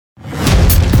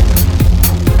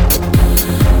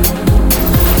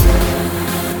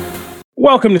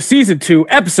Welcome to Season 2,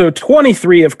 Episode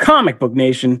 23 of Comic Book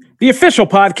Nation, the official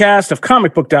podcast of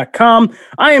comicbook.com.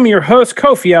 I am your host,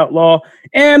 Kofi Outlaw,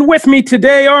 and with me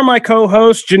today are my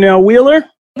co-hosts, Janelle Wheeler.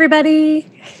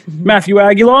 Everybody. Matthew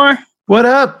Aguilar. What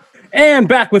up? And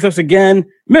back with us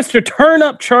again, Mr. Turn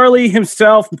Up Charlie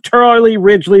himself. Charlie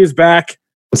Ridgely is back.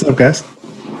 What's up, guys?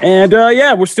 And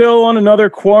we're still on another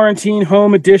quarantine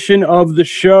home edition of the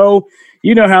show.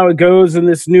 You know how it goes in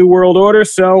this new world order.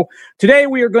 So today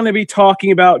we are going to be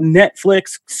talking about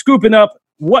Netflix scooping up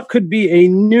what could be a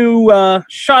new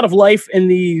shot of life in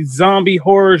the zombie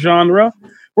horror genre.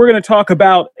 We're going to talk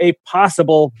about a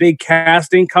possible big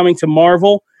casting coming to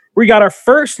Marvel. We got our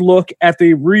first look at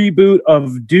the reboot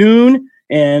of Dune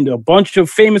and a bunch of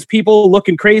famous people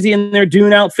looking crazy in their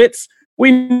Dune outfits.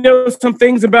 We know some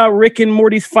things about Rick and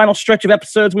Morty's final stretch of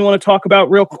episodes we want to talk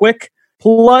about real quick.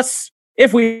 Plus,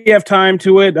 if we have time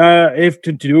to it, I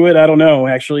don't know.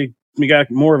 Actually, we got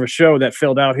more of a show that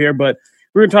filled out here, but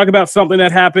we're going to talk about something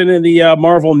that happened in the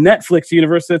Marvel Netflix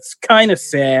universe that's kind of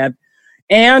sad.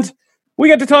 And we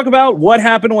got to talk about what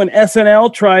happened when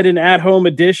SNL tried an at-home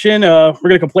edition. We're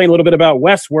going to complain a little bit about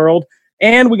Westworld.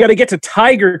 And we got to get to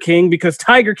Tiger King because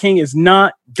Tiger King is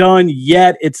not done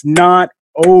yet. It's not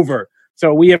over.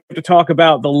 So we have to talk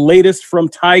about the latest from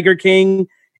Tiger King.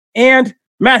 And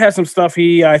Matt has some stuff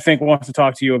I think, wants to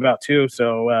talk to you about, too.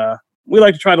 So we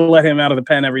like to try to let him out of the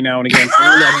pen every now and again. So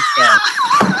we'll let him start.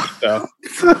 So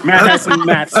Matt has some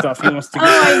Matt stuff he wants to get.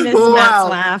 I missed Matt's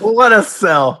laugh. What a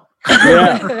sell.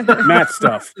 Yeah, Matt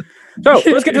stuff. So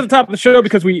let's get to the top of the show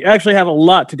because we actually have a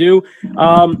lot to do.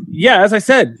 As I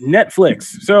said, Netflix.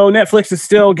 So Netflix is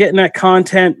still getting that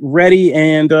content ready.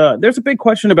 And there's a big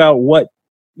question about what,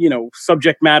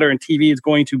 subject matter in TV is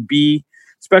going to be,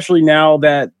 especially now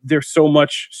that there's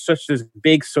such this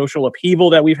big social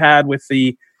upheaval that we've had with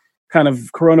the kind of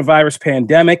coronavirus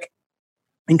pandemic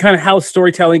and kind of how is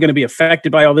storytelling going to be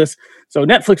affected by all this. So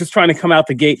Netflix is trying to come out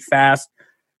the gate fast.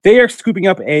 They are scooping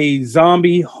up a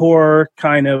zombie horror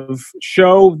kind of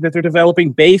show that they're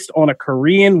developing based on a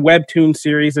Korean webtoon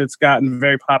series that's gotten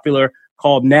very popular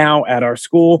called Now at Our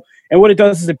School. And what it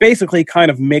does is it basically kind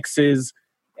of mixes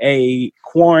a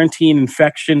quarantine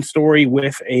infection story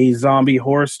with a zombie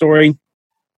horror story.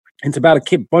 It's about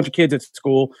a bunch of kids at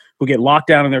school who get locked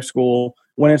down in their school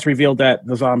when it's revealed that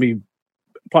the zombie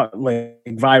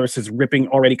virus is ripping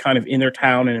already kind of in their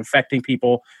town and infecting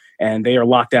people, and they are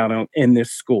locked down in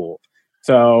this school.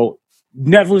 So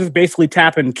Netflix is basically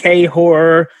tapping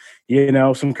K-horror,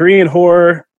 some Korean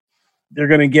horror.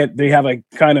 They have a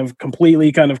kind of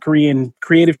completely kind of Korean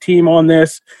creative team on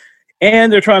this.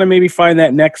 And they're trying to maybe find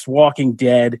that next Walking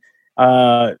Dead.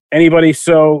 Anybody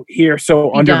so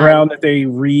underground that they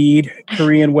read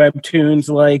Korean webtoons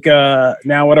like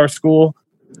Now at Our School?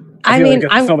 I feel like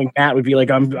that's something Matt would be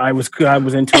like. I was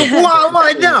into it.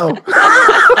 Why no?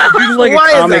 You're like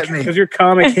Why a comic, is that me? because you're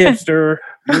comic hipster.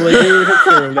 You're a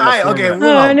hipster.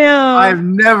 Oh no! I've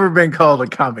never been called a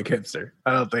comic hipster.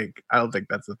 I don't think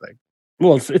that's the thing.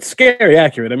 Well, it's scary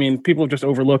accurate. I mean, people have just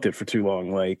overlooked it for too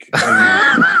long. Look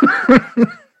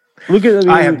at.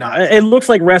 I have not. It looks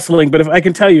like wrestling, but if I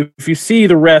can tell you, if you see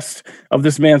the rest of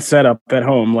this man's setup at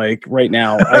home, like right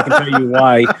now, I can tell you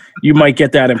why you might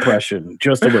get that impression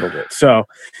just a little bit. So,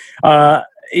 I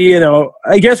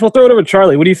guess we'll throw it over to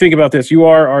Charlie. What do you think about this? You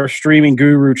are our streaming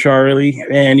guru, Charlie,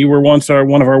 and you were once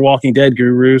one of our Walking Dead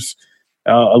gurus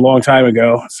a long time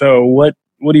ago. So, what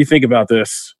do you think about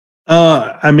this?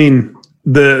 I mean,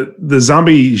 the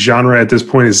zombie genre at this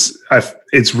point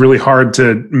it's really hard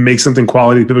to make something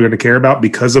quality people are going to care about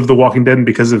because of The Walking Dead and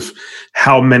because of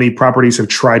how many properties have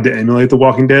tried to emulate The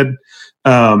Walking Dead.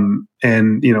 And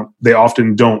they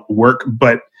often don't work,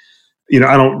 but I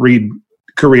don't read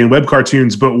Korean web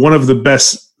cartoons, but one of the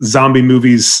best zombie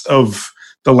movies of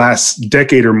the last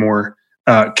decade or more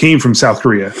came from South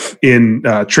Korea in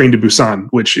Train to Busan,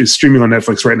 which is streaming on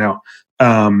Netflix right now.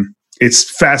 It's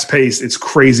fast paced. It's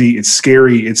crazy. It's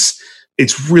scary. It's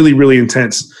really, really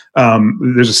intense.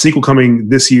 There's a sequel coming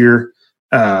this year.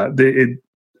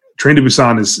 Train to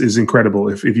Busan is incredible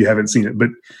if you haven't seen it. But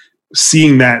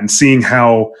seeing that and seeing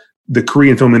how the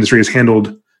Korean film industry has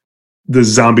handled the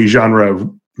zombie genre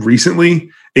recently,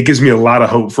 it gives me a lot of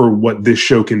hope for what this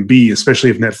show can be, especially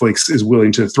if Netflix is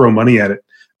willing to throw money at it.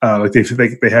 Like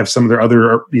they have some of their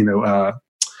other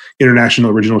international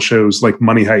original shows like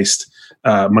Money Heist.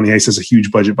 Money Heist has a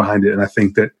huge budget behind it, and I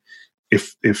think that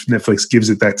if Netflix gives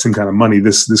it that same kind of money,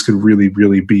 this could really,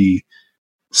 really be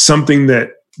something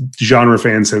that genre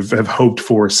fans have hoped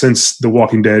for since The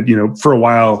Walking Dead. For a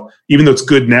while, even though it's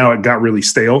good now, it got really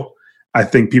stale. I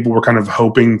think people were kind of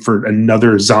hoping for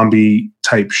another zombie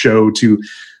type show to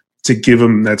to give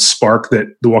them that spark that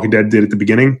The Walking Dead did at the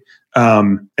beginning.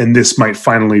 And this might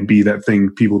finally be that thing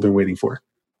people have been waiting for.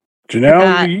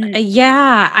 Janelle?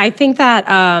 Yeah, I think that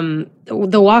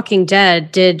The Walking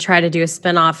Dead did try to do a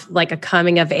spinoff, like a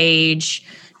coming of age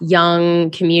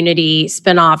young community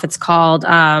spinoff. It's called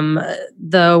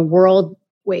The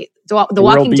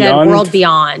Walking Dead World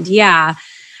Beyond. Yeah.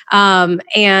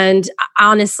 And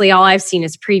honestly, all I've seen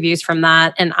is previews from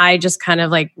that. And I just kind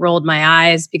of like rolled my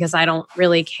eyes because I don't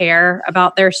really care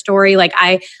about their story. Like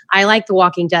I like The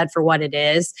Walking Dead for what it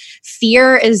is.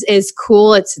 Fear is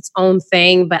cool. It's its own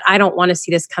thing, but I don't want to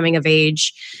see this coming of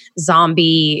age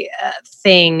zombie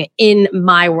thing in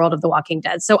my world of The Walking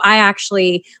Dead. So I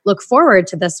actually look forward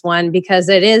to this one because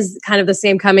it is kind of the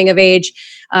same coming of age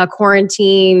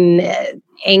quarantine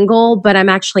angle, but I'm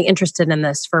actually interested in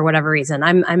this for whatever reason.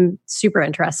 I'm super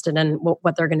interested in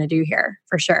what they're going to do here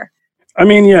for sure. I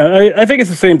mean, yeah, I think it's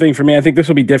the same thing for me. I think this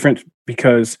will be different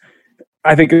because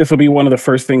I think this will be one of the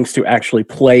first things to actually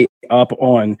play up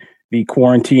on the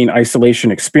quarantine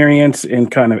isolation experience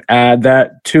and kind of add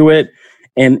that to it.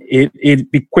 And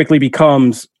it quickly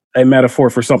becomes a metaphor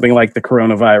for something like the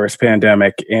coronavirus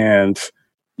pandemic and,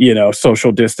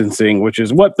 social distancing, which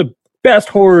is what the best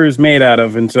horror is made out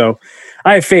of. And so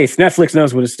I have faith. Netflix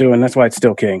knows what it's doing. That's why it's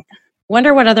still king.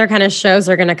 Wonder what other kind of shows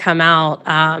are going to come out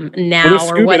now,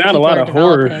 or what out a lot of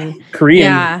developing. Horror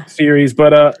Korean series,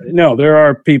 but no, there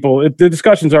are people. The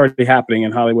discussion's already happening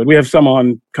in Hollywood. We have some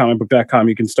on comicbook.com.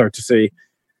 You can start to see,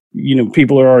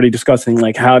 people are already discussing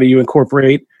like how do you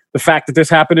incorporate the fact that this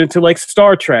happened into like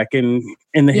Star Trek and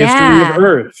in the history of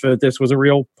Earth, that this was a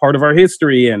real part of our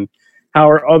history, and how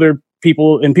are other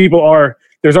people are.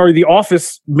 There's already the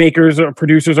Office makers or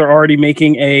producers are already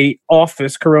making a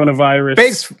Office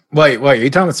coronavirus. Wait, are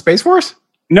you talking about Space Force?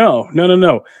 No.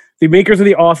 The makers of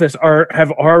the Office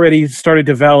have already started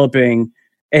developing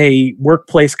a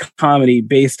workplace comedy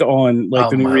based on like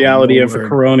the new reality of the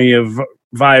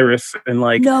coronavirus and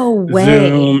like no way.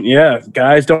 Zoom. Yeah,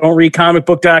 guys, don't read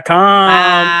comicbook.com.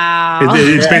 Wow.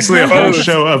 It's basically a whole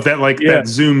show of that that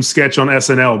Zoom sketch on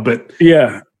SNL, but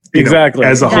exactly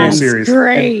as a whole series.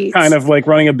 Great. Kind of like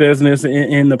running a business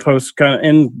in the post kind of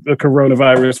in the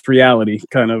coronavirus reality,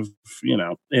 kind of,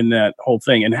 in that whole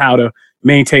thing, and how to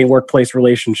maintain workplace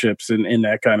relationships and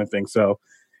that kind of thing. So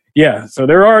so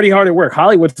they're already hard at work.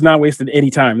 Hollywood's not wasted any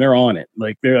time. They're on it.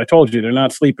 Like I told you, they're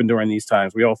not sleeping during these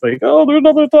times. We all think, oh, there's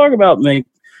nothing to talk about. And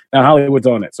now Hollywood's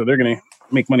on it. So they're going to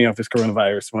make money off this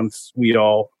coronavirus once we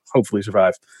all hopefully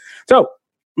survive. So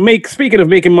speaking of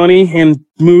making money and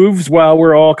moves while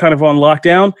we're all kind of on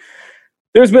lockdown,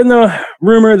 there's been the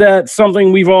rumor that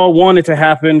something we've all wanted to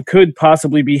happen could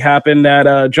possibly happen,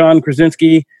 that John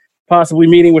Krasinski possibly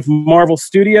meeting with Marvel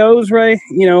Studios, right?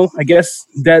 I guess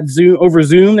that over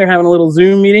Zoom, they're having a little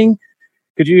Zoom meeting.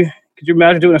 Could you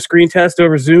imagine doing a screen test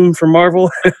over Zoom for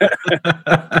Marvel?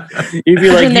 You'd be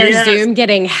like, their Zoom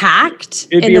getting hacked.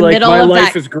 It'd be like, my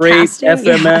life is great, casting?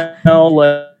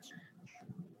 FML.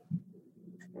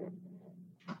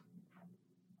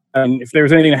 And if there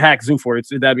was anything to hack Zoom for,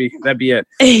 that'd be it.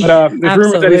 But there's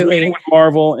rumors that he's meeting with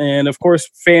Marvel, and of course,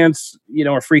 fans,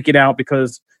 are freaking out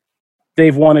because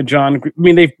they've wanted John. I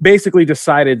mean, they've basically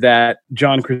decided that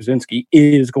John Krasinski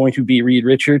is going to be Reed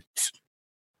Richards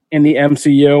in the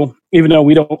MCU, even though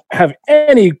we don't have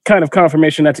any kind of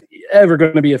confirmation that's ever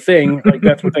going to be a thing. Like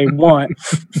that's what they want.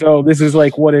 So this is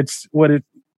like what it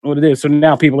is. So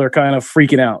now people are kind of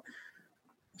freaking out.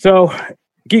 So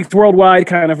Geeks Worldwide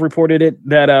kind of reported it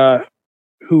that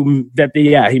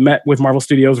he met with Marvel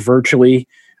Studios virtually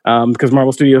because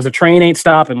Marvel Studios, the train ain't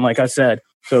stopping, like I said.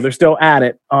 So they're still at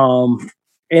it.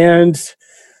 And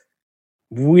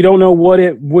we don't know what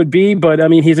it would be, but I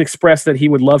mean, he's expressed that he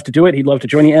would love to do it. He'd love to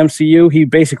join the MCU. He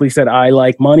basically said, I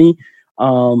like money.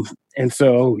 And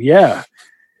so,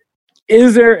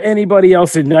 is there anybody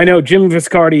else? I know Jim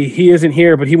Viscardi, he isn't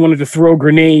here, but he wanted to throw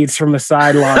grenades from the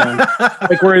sideline.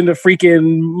 Like we're in the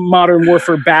freaking Modern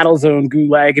Warfare battle zone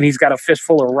gulag, and he's got a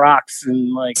fistful of rocks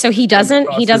and like. So he doesn't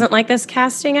like this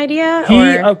casting idea?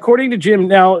 According to Jim,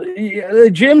 now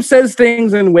Jim says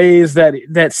things in ways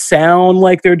that sound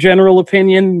like their general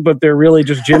opinion, but they're really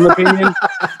just Jim opinion.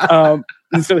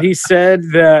 And so he said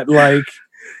that like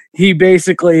he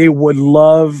basically would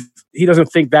love. He doesn't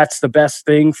think that's the best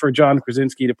thing for John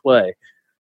Krasinski to play.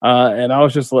 And I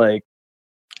was just like,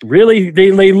 really?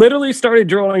 They literally started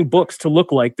drawing books to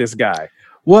look like this guy.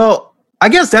 Well, I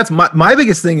guess that's my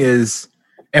biggest thing is,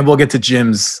 and we'll get to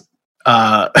Jim's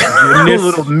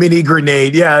little mini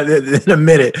grenade. Yeah, in a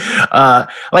minute.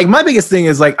 Like my biggest thing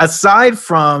is like, aside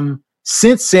from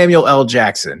since Samuel L.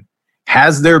 Jackson,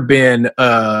 has there been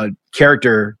a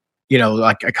character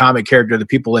like a comic character that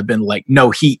people have been like,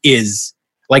 no, he is.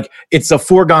 Like, it's a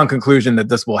foregone conclusion that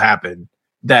this will happen,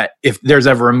 that if there's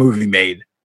ever a movie made,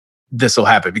 this will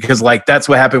happen. Because, like, that's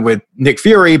what happened with Nick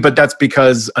Fury, but that's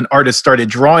because an artist started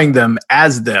drawing them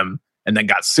as them and then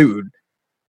got sued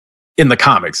in the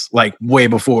comics, like, way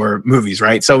before movies,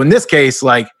 right? So in this case,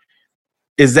 like,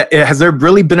 has there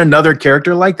really been another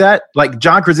character like that? Like,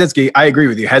 John Krasinski, I agree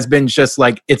with you, has been just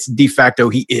like, it's de facto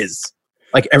he is.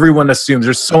 Like, everyone assumes.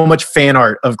 There's so much fan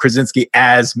art of Krasinski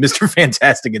as Mr.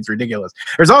 Fantastic. It's ridiculous.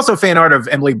 There's also fan art of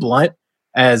Emily Blunt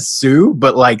as Sue,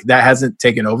 but like that hasn't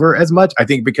taken over as much. I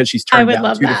think because she's turned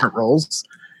down two different roles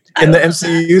in the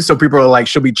MCU. So people are like,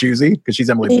 she'll be choosy because she's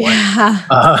Emily Blunt.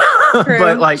 Yeah. True,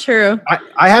 but like, true.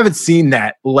 I haven't seen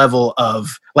that level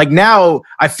of, like, now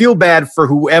I feel bad for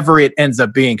whoever it ends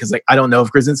up being, because like I don't know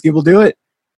if Krasinski will do it,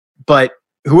 but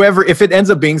whoever, if it ends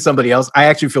up being somebody else, I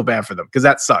actually feel bad for them, because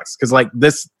that sucks. Because like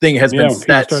this thing has been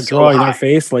set start so drawing high. their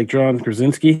face like John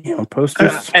Krasinski on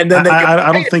posters, and then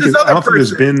I don't think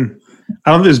there's been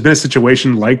a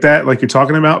situation like that, like you're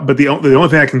talking about. But the only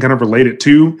thing I can kind of relate it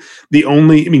to,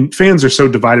 fans are so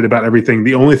divided about everything.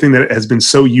 The only thing that has been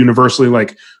so universally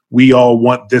like, we all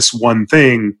want this one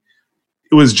thing,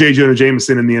 it was J. Jonah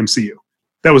Jameson in the MCU.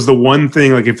 That was the one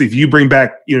thing. Like, if you bring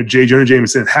back, J. Jonah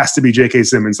Jameson, it has to be J.K.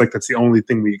 Simmons. Like, that's the only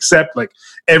thing we accept. Like,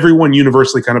 everyone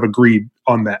universally kind of agreed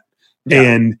on that. Yeah.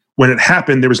 And when it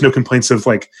happened, there was no complaints of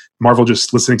like Marvel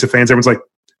just listening to fans. Everyone's like,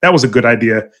 that was a good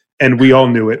idea, and we all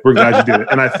knew it. We're glad you did it.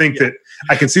 And I think that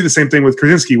I can see the same thing with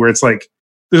Krasinski, where it's like,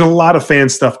 there's a lot of fan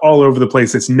stuff all over the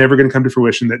place that's never going to come to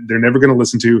fruition, that they're never going to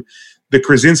listen to. The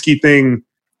Krasinski thing,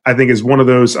 I think, is one of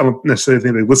those. I don't necessarily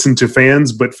think they listen to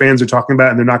fans, but fans are talking about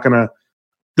it, and they're not going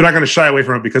to shy away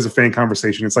from it because of fan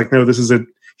conversation. It's like, no,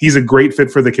 he's a great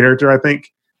fit for the character, I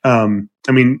think.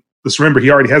 Let's remember, he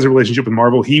already has a relationship with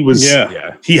Marvel. He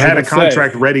had a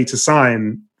contract ready to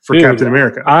sign for Captain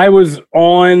America. I was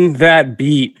on that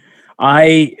beat.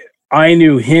 I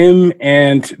knew him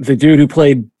and the dude who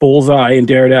played Bullseye in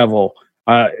Daredevil.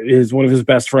 Is one of his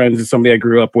best friends, is somebody I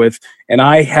grew up with. And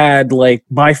I had, like,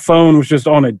 my phone was just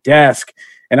on a desk,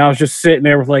 and I was just sitting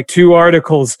there with like 2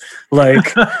 articles, like,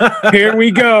 here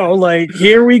we go. Like,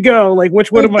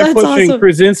 which one am I pushing? Awesome.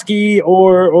 Krasinski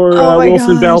or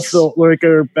Wilson Bethel, or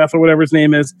Bethel, whatever his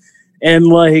name is. And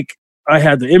like, I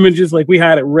had the images, like, we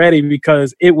had it ready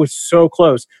because it was so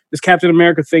close. This Captain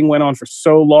America thing went on for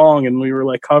so long, and we were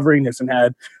like covering this and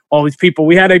had all these people.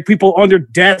 We had people under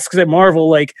desks at Marvel,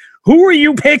 like, who are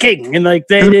you picking? And like,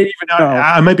 they didn't even know.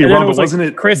 I might be wrong, but wasn't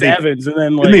it Chris Evans? And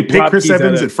then, like, didn't they pick Chris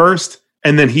Evans at first?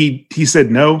 And then he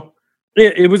said no.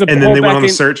 It was and then they went on a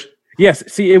search. Yes.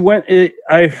 See,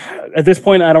 at this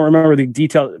point, I don't remember the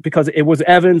detail, because it was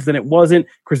Evans, then it wasn't.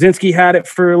 Krasinski had it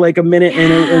for like a minute,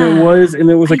 and it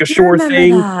was like a sure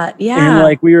thing. That. Yeah. And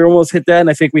like, we were almost hit that, and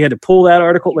I think we had to pull that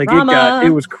article. Like, it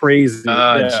was crazy.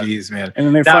 Oh, jeez, man. And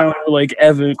then they finally were like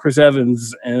Chris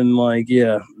Evans, and like,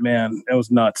 yeah, man, that was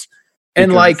nuts.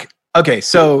 And like, okay,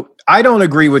 so I don't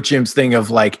agree with Jim's thing of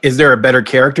like, is there a better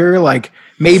character? Like,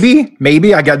 maybe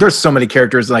there's so many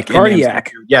characters like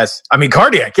Cardiac. Yes. I mean,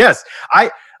 Cardiac. Yes.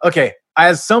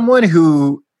 As someone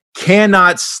who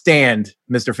cannot stand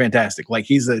Mr. Fantastic, like,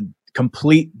 he's a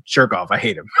complete jerk off. I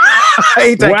hate him. I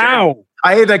hate that. Wow.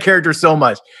 I hate that character so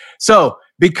much. So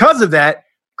because of that,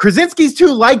 Krasinski's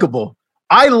too likable.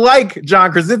 I like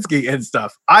John Krasinski and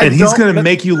stuff. And he's going to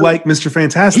make you like Mr.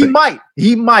 Fantastic.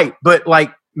 He might, but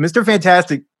like, Mr.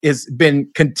 Fantastic has been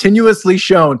continuously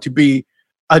shown to be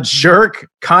a jerk,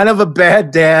 kind of a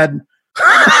bad dad,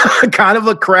 kind of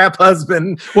a crap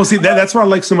husband. Well, see, that's what I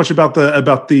like so much about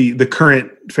the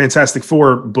current Fantastic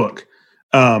Four book,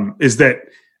 is that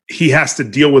he has to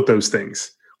deal with those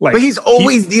things. Like, but he's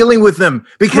always dealing with them,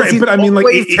 because but I mean, like,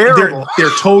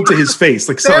 they're told to his face.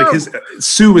 Like, so like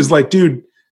Sue is like, dude,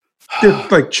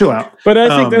 like, chill out. But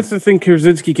I think that's the thing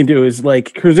Krasinski can do, is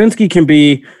like, Krasinski can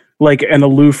be like an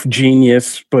aloof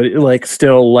genius, but like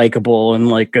still likable and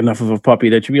like enough of a puppy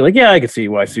that you'd be like, yeah, I can see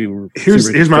why Sue.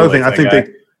 Here's my other thing. I think that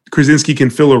Krasinski can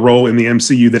fill a role in the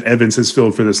MCU that Evans has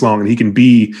filled for this long, and he can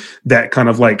be that kind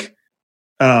of like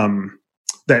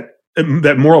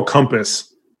that moral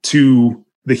compass to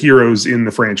the heroes in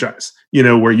the franchise.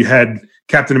 Where you had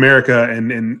Captain America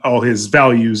and all his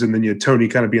values, and then you had Tony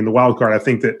kind of being the wild card. I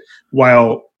think that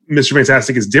while Mr.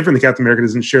 Fantastic is different than Captain America,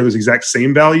 doesn't share those exact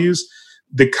same values.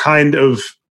 The kind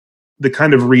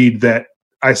of read that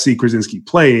I see Krasinski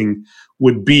playing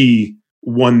would be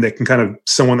one that can kind of,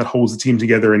 someone that holds the team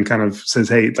together and kind of says,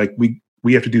 hey, like,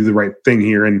 we have to do the right thing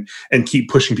here and keep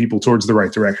pushing people towards the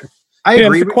right direction. I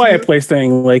agree. It's a quiet place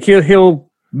thing. Like,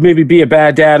 he'll maybe be a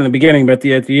bad dad in the beginning, but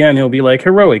at the end he'll be like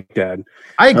heroic dad.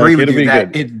 I agree with you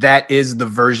that that is the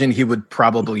version he would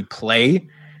probably play.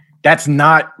 That's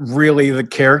not really the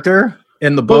character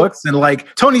in the books. And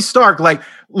like Tony Stark, like,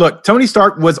 look, Tony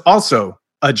Stark was also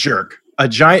a jerk, a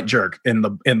giant jerk in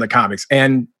the comics.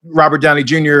 And Robert Downey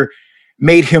Jr.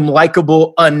 made him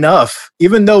likable enough,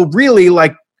 even though really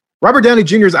like Robert Downey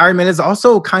Jr.'s Iron Man is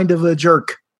also kind of a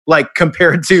jerk, like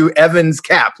compared to Evan's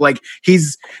Cap. Like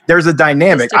there's a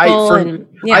dynamic.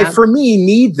 I for me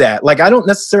need that. Like I don't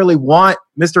necessarily want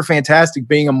Mr. Fantastic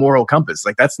being a moral compass.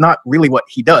 Like that's not really what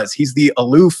he does. He's the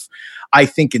aloof. I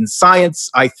think in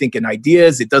science, I think in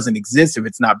ideas. It doesn't exist if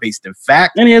it's not based in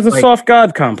fact. And he has a soft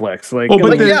God complex. Like, we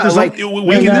can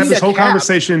have this whole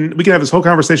conversation. We can have this whole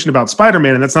conversation about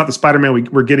Spider-Man, and that's not the Spider-Man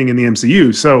we're getting in the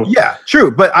MCU. So yeah,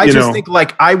 true. But I just think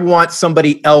like I want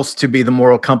somebody else to be the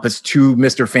moral compass to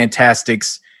Mr.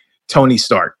 Fantastic's Tony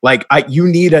Stark. Like you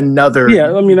need another.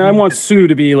 Yeah, I mean, I want Sue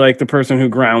to be like the person who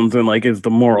grounds and like is the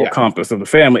moral compass of the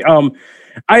family.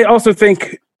 I also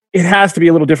think it has to be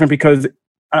a little different because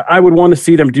I would want to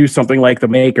see them do something like The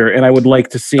Maker, and I would like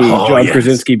to see John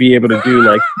Krasinski be able to do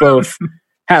like both.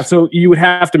 So you would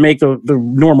have to make the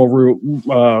normal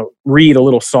read a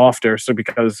little softer, so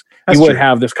because he would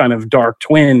have this kind of dark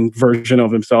twin version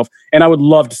of himself, and I would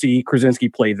love to see Krasinski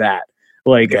play that.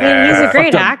 Like, he's a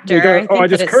great actor. I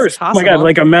just cursed. Oh my god,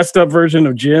 like a messed up version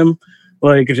of Jim,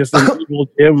 like just an evil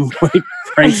Jim, like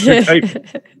prankster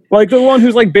type. Like the one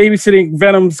who's like babysitting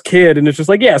Venom's kid, and it's just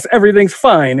like, yes, everything's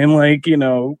fine, and like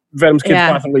Venom's kid's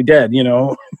constantly dead,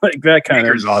 like that kind of.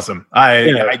 Maker's awesome.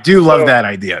 I do love that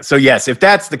idea. So yes, if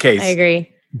that's the case, I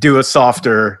agree. Do a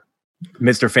softer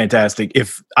Mr. Fantastic.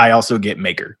 If I also get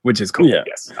Maker, which is cool. Yeah.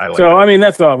 Yes, I like. So I mean,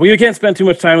 that's all. We can't spend too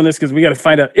much time on this because we got to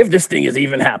find out if this thing is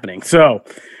even happening. So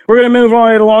we're going to move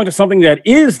right along to something that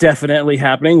is definitely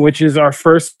happening, which is our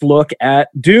first look at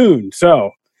Dune.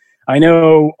 So. I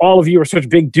know all of you are such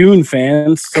big Dune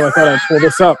fans, so I thought I'd pull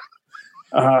this up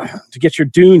to get your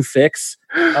Dune fix.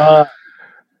 But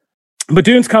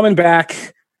Dune's coming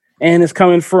back, and it's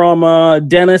coming from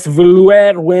Denis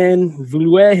Villeneuve.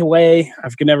 I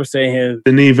can never say his.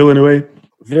 Denis Villeneuve.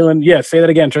 Yeah, say that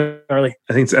again, Charlie.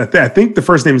 I think the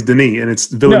first name is Denis, and it's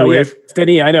Villeneuve. No, it's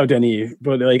Denis. I know Denis,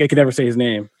 but like I can never say his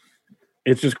name.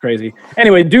 It's just crazy.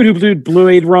 Anyway, dude who blew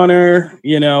Blade Runner,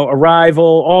 Arrival,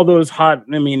 all those hot.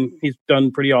 I mean, he's done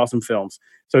pretty awesome films.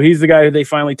 So he's the guy who they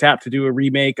finally tapped to do a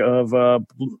remake of I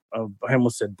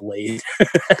almost said Blade,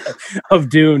 of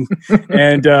Dune.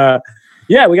 And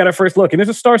we got our first look, and it's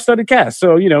a star-studded cast.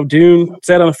 So Dune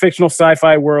set on a fictional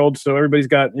sci-fi world. So everybody's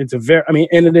got and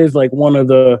it is like one of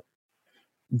the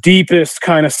deepest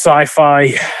kind of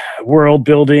sci-fi world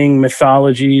building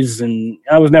mythologies, and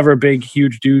I was never a big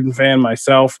huge Dune fan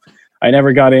myself. I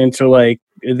never got into like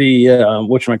the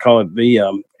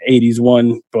the 80s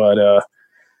one, but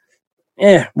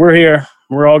we're here.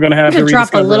 We're all gonna have to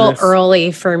drop a little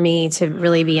early for me to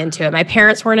really be into it. My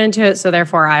parents weren't into it, so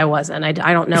therefore I wasn't. I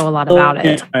don't know a lot about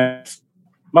it.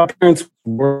 My parents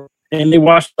were, and they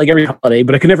watched like every holiday,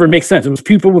 but I could never make sense. It was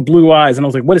people with blue eyes, and I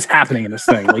was like, what is happening in this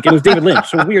thing? Like it was David Lynch,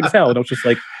 so weird as hell. And I was just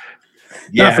like,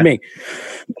 not for me.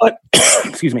 But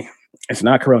excuse me, it's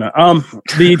not Corona.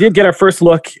 We did get our first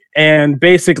look, and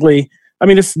basically, I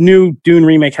mean, this new Dune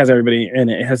remake has everybody in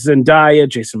it. It has Zendaya,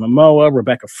 Jason Momoa,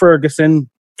 Rebecca Ferguson,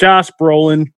 Josh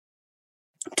Brolin,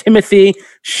 Timothy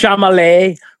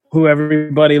Chalamet, who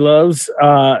everybody loves,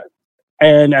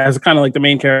 and as kind of like the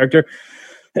main character.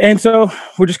 And so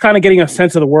we're just kind of getting a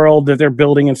sense of the world that they're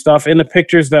building and stuff. And the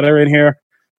pictures that are in here,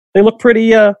 they look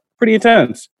pretty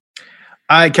intense.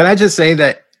 Can I just say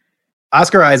that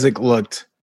Oscar Isaac looked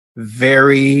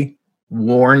very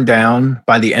worn down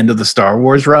by the end of the Star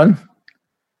Wars run.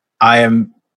 I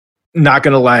am not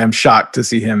going to lie. I'm shocked to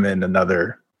see him in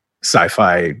another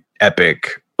sci-fi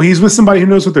epic. Well, he's with somebody who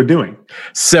knows what they're doing.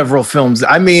 Several films.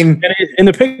 I mean, and in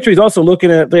the picture, he's also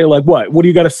looking at. They're like, "What? What do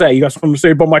you got to say? You got something to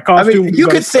say about my costume?" I mean, you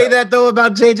could say that though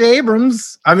about J.J.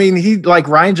 Abrams. I mean, he like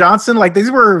Rian Johnson. Like these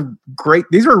were great.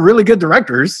 These were really good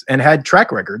directors and had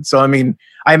track records. So I mean,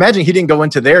 I imagine he didn't go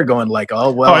into there going like,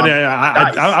 "Oh well." Oh,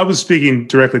 I was speaking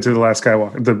directly to the Last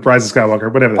Skywalker, the Rise of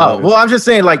Skywalker, whatever. Well, I'm just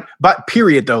saying, like, but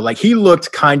period though, like he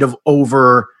looked kind of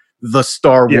over the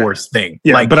Star Wars thing.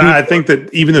 Yeah, like, but I think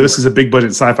that even though this is a big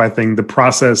budget sci-fi thing, the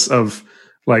process of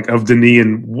Denis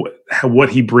and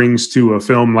what he brings to a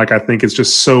film, like I think it's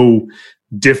just so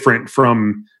different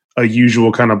from a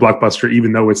usual kind of blockbuster,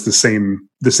 even though it's the same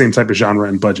type of genre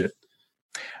and budget.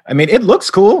 I mean, it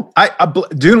looks cool.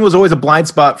 Dune was always a blind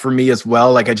spot for me as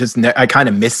well. Like I kind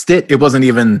of missed it. It wasn't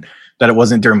even that it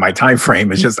wasn't during my time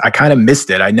frame. It's just I kind of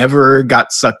missed it. I never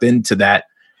got sucked into that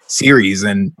series.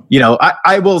 And,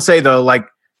 I will say though, like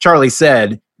Charlie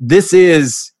said,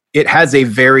 it has a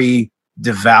very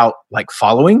devout like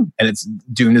following, and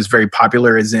Dune is very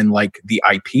popular as in like the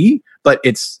IP, but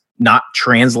it's not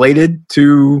translated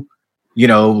to,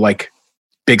 like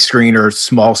big screen or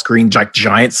small screen, like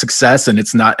giant success, and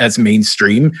it's not as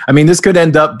mainstream. I mean, this could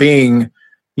end up being,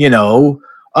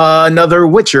 another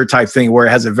Witcher type thing where it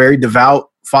has a very devout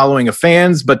following of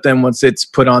fans, but then once it's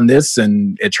put on this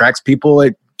and it attracts people,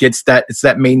 it's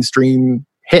that mainstream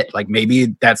hit. Like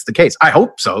maybe that's the case. I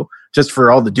hope so, just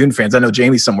for all the Dune fans. I know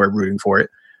Jamie's somewhere rooting for it.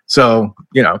 So,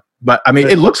 but I mean,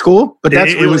 it looks cool, but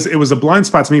it was a blind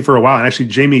spot to me for a while. And actually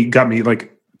Jamie got me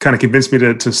like kind of convinced me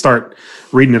to start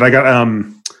reading it.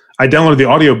 I downloaded the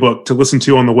audiobook to listen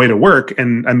to on the way to work,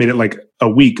 and I made it like a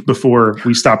week before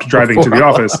we stopped driving to the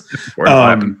office.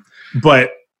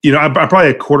 But I'm probably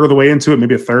a quarter of the way into it,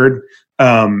 maybe a third.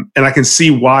 And I can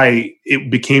see why it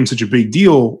became such a big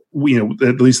deal.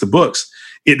 At least the books,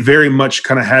 it very much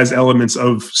kind of has elements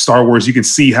of Star Wars. You can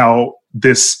see how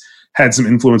this had some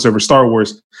influence over Star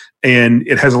Wars, and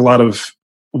it has a lot of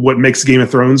what makes Game of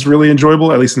Thrones really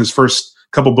enjoyable, at least in his first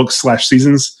couple books /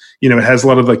 seasons. It has a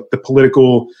lot of like the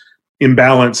political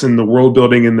imbalance and the world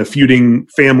building and the feuding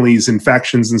families and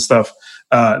factions and stuff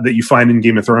that you find in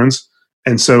Game of Thrones.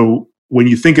 And so when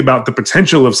you think about the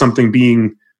potential of something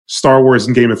being Star Wars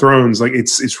and Game of Thrones, like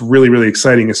it's really, really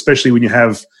exciting, especially when you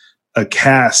have a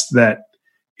cast that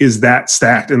is that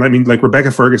stacked. And I mean, like Rebecca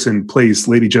Ferguson plays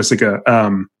Lady Jessica,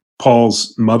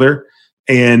 Paul's mother.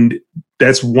 And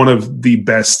that's one of the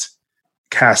best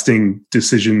casting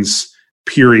decisions,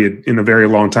 period, in a very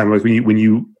long time. Like when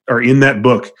you are in that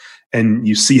book and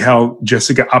you see how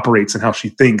Jessica operates and how she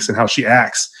thinks and how she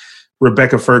acts,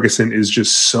 Rebecca Ferguson is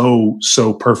just so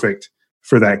perfect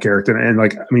for that character. And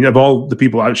like, I mean, of all the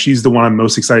people, she's the one I'm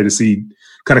most excited to see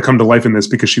kind of come to life in this,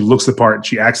 because she looks the part,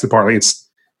 she acts the part. Like, it's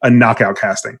a knockout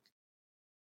casting.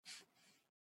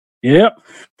 Yep.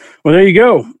 Well, there you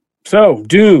go. So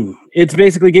Dune, it's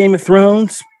basically Game of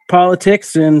Thrones,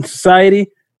 politics and society,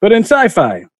 but in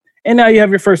sci-fi. And now you have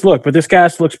your first look, but this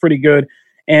cast looks pretty good.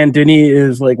 And Denis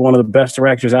is like one of the best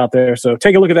directors out there. So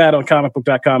take a look at that on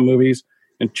comicbook.com movies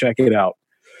and check it out.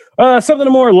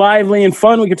 Something more lively and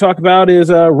fun we can talk about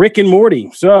is Rick and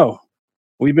Morty. So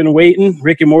we've been waiting,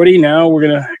 Rick and Morty. Now we're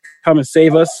going to come and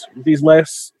save us with these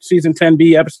last season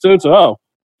 10B episodes. Oh,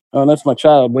 that's my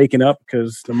child waking up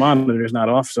because the monitor is not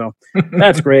off. So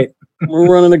that's great. We're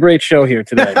running a great show here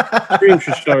today. Stream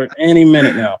should start any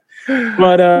minute now.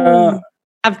 But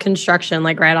have construction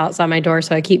like right outside my door,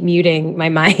 so I keep muting my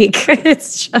mic.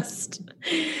 It's just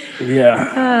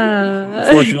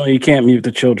unfortunately you can't mute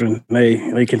the children.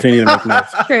 They continue to make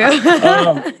noise.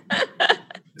 True.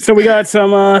 So we got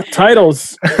some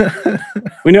titles.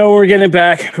 We know we're getting it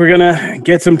back. We're gonna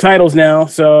get some titles now.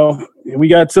 So we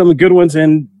got some good ones,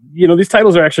 and these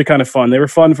titles are actually kind of fun. They were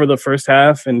fun for the first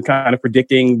half and kind of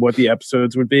predicting what the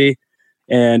episodes would be,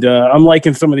 and I'm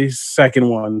liking some of these second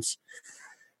ones.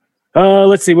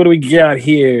 Let's see, what do we got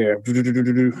here?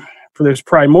 There's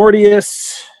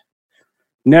Primordius,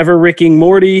 Never Ricking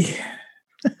Morty.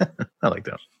 I like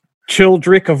that.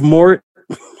 Childrick of Mort.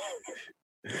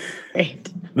 Great.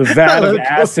 The Vat of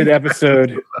Acid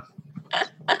episode.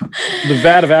 The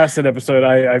Vat of Acid episode,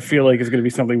 I feel like is going to be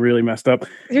something really messed up.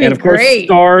 And of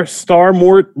course, Star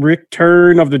Mort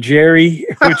Return of the Jerry,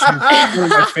 which is one of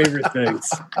my favorite things.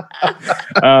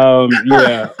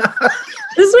 Yeah.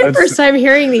 This is my first time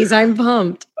hearing these. I'm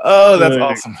pumped. Oh, that's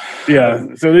awesome. Yeah.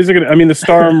 So these are gonna. I mean, the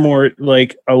Star Mort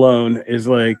alone is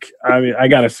I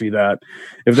gotta see that.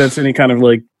 If that's any kind of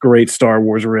great Star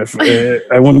Wars riff,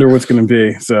 I wonder what's gonna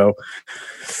be. So,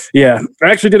 yeah,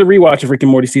 I actually did a rewatch of Rick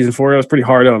and Morty season 4. I was pretty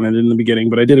hard on it in the beginning,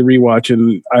 but I did a rewatch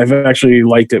and I've actually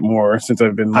liked it more since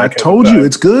I've been. I told you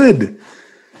it's good.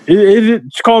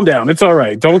 Calm down. It's all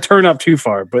right. Don't turn up too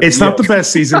far. But it's not the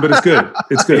best season, but it's good.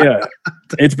 It's good. Yeah,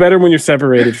 it's better when you're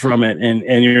separated from it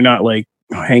and you're not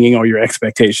hanging all your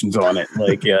expectations on it.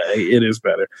 It is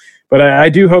better. But I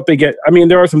do hope they get. I mean,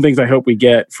 there are some things I hope we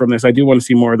get from this. I do want to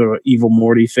see more of the Evil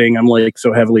Morty thing. I'm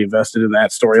so heavily invested in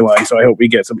that storyline. So I hope we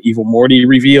get some Evil Morty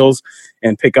reveals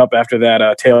and pick up after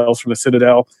that. Tales from the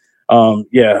Citadel.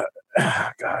 Yeah.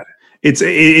 God.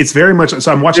 It's very much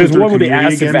so. I'm watching. There's one with the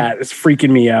acid vat. It's freaking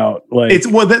me out.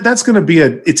 That's going to be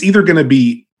it's either going to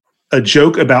be a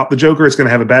joke about the Joker. It's going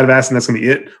to have a bad of acid, and that's going to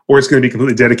be it, or it's going to be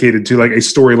completely dedicated to a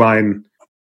storyline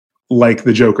like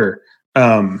the Joker.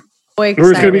 Or it's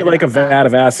going to be a vat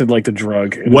of acid, like the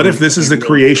drug. What if this is the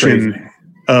creation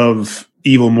of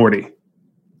Evil Morty?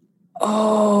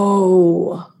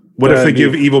 Oh. What if they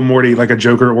give Evil Morty a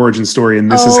Joker origin story,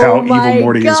 and this is how Evil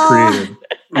Morty is created?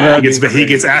 He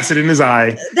gets acid in his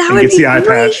eye. That and would gets be the eye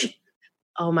patch.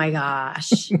 Oh my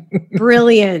gosh.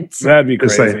 Brilliant. That'd be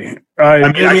crazy.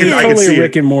 I can totally a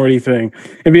Rick and Morty thing.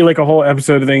 It'd be like a whole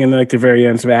episode thing, and then like the very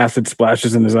end, some acid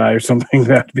splashes in his eye or something.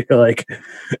 That'd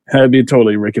be a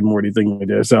totally Rick and Morty thing to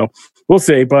do. So we'll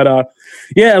see. But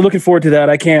yeah, looking forward to that.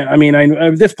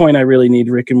 At this point, I really need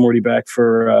Rick and Morty back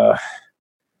for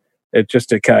it just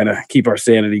to kind of keep our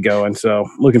sanity going. So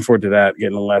looking forward to that,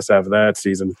 getting the last half of that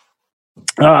season.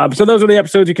 So those are the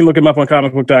episodes. You can look them up on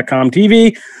comicbook.com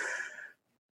TV.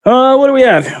 What are we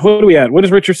at? What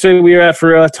does Richard say we are at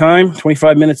for time?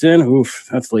 25 minutes in? Oof,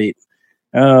 that's late.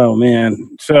 Oh,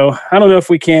 man. So I don't know if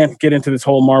we can't get into this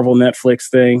whole Marvel Netflix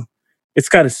thing. It's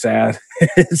kind of sad.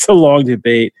 It's a long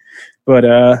debate. But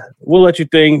we'll let you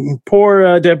think.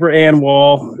 Poor Deborah Ann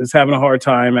Wall is having a hard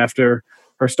time after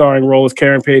her starring role as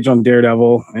Karen Page on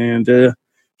Daredevil. And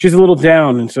she's a little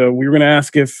down. And so we were going to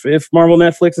ask if Marvel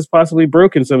Netflix has possibly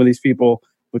broken some of these people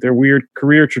with their weird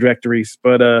career trajectories.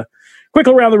 But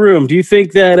quickly around the room, do you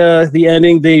think that the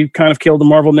ending, they kind of killed the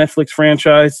Marvel Netflix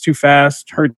franchise too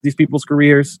fast, hurt these people's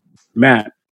careers?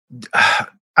 Matt?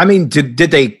 I mean, did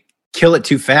they kill it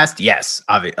too fast? Yes.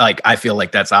 I feel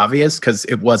like that's obvious because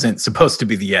it wasn't supposed to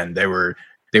be the end.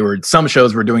 Some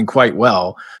shows were doing quite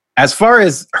well. As far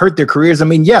as hurt their careers, I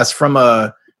mean, yes, from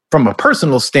a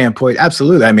personal standpoint,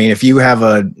 absolutely. I mean, if you have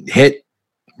a hit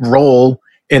role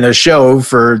in a show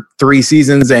for 3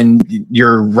 seasons and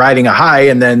you're riding a high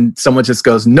and then someone just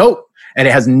goes, nope. And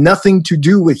it has nothing to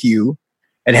do with you.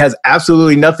 It has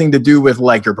absolutely nothing to do with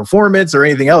like your performance or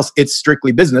anything else. It's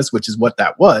strictly business, which is what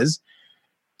that was.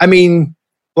 I mean,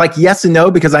 like yes and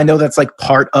no, because I know that's like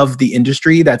part of the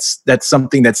industry. That's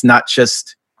something that's not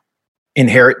just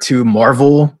inherent to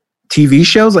Marvel TV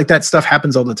shows. Like that stuff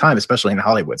happens all the time, especially in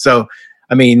Hollywood. So,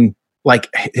 I mean, like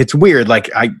it's weird. Like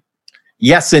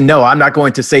yes and no. I'm not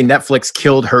going to say Netflix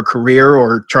killed her career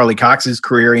or Charlie Cox's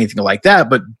career or anything like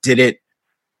that, but did it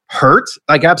hurt?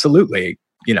 Like, absolutely,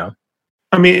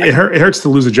 I mean, it hurts to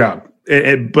lose a job,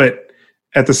 but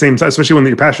at the same time, especially one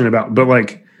that you're passionate about, but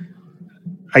like,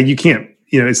 you can't,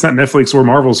 it's not Netflix or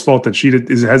Marvel's fault that she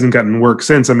hasn't gotten work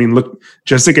since. I mean, look,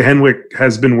 Jessica Henwick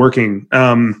has been working.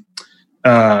 John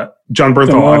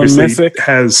Bernthal obviously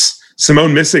has,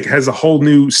 Simone Missick has a whole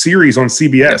new series on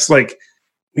CBS. Yes. Like,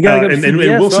 and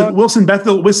Wilson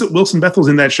Bethel's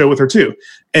in that show with her too.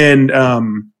 And,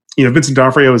 Vincent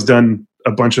D'Onofrio has done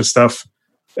a bunch of stuff.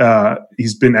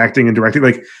 He's been acting and directing.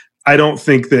 Like, I don't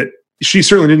think that she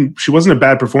wasn't a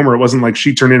bad performer. It wasn't like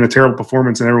she turned in a terrible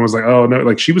performance and everyone was like, oh no,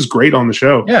 like she was great on the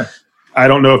show. Yeah. I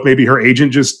don't know if maybe her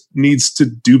agent just needs to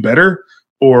do better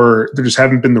or there just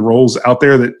haven't been the roles out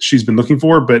there that she's been looking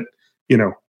for. But,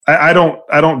 I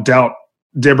don't doubt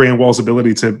Deborah Ann Wall's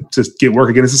ability to get work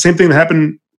again. It's the same thing that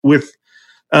happened with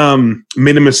Mina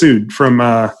Massoud from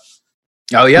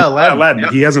Aladdin.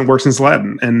 Yep. He hasn't worked since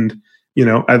Aladdin. And,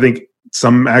 I think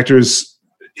some actors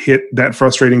hit that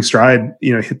frustrating stride,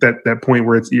 hit that point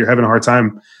where you're having a hard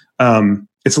time.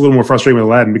 It's a little more frustrating with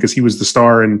Aladdin because he was the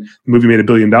star and the movie made $1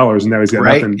 billion and now he's got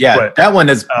nothing. Yeah, but, that one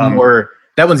is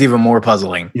that one's even more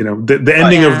puzzling. The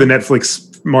ending of the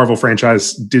Netflix Marvel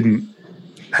franchise didn't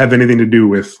have anything to do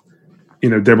with,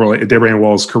 Deborah Ann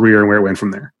Wall's career and where it went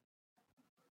from there.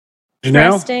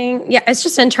 Interesting. Yeah, it's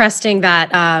just interesting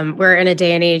that we're in a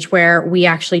day and age where we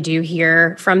actually do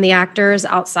hear from the actors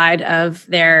outside of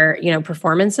their,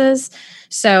 performances.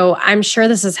 So I'm sure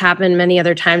this has happened many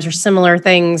other times or similar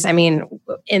things. I mean,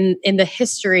 in the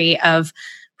history of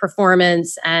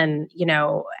performance and,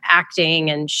 acting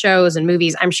and shows and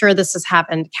movies, I'm sure this has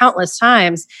happened countless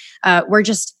times. We're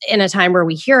just in a time where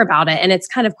we hear about it, and it's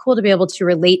kind of cool to be able to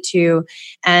relate to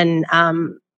and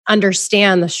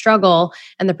understand the struggle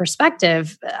and the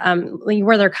perspective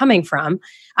where they're coming from.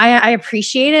 I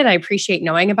appreciate it. I appreciate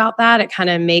knowing about that. It kind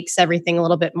of makes everything a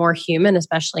little bit more human,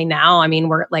 especially now. I mean,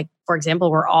 we're like, for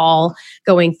example, we're all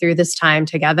going through this time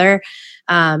together.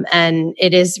 And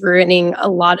it is ruining a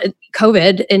lot.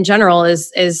 COVID in general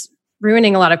is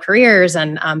ruining a lot of careers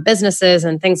and businesses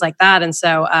and things like that. And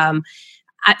so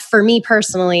for me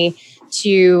personally,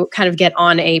 to kind of get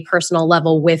on a personal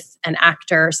level with an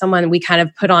actor, someone we kind of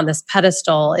put on this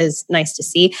pedestal, is nice to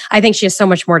see. I think she has so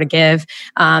much more to give.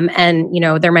 And,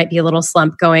 there might be a little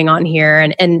slump going on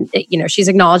here and she's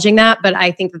acknowledging that, but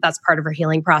I think that that's part of her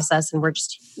healing process. And we're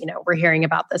just, we're hearing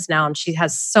about this now and she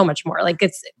has so much more. Like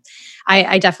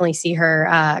I definitely see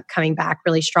her coming back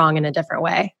really strong in a different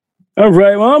way. All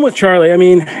right. Well, I'm with Charlie. I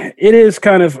mean, it is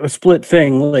kind of a split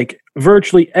thing. Like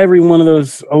virtually every one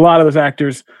of a lot of those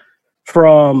actors,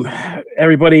 from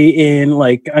everybody in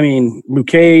Luke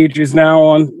Cage is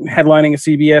now headlining a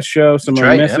CBS show.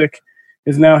 Simone Missick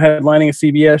is now headlining a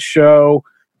CBS show.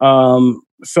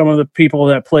 Some of the people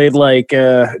that played like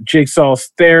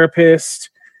Jigsaw's therapist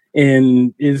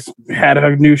and had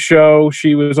a new show.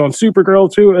 She was on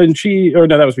Supergirl too, and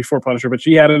that was before Punisher, but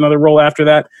she had another role after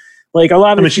that. Like a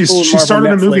lot of she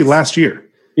started a movie last year.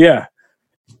 Yeah.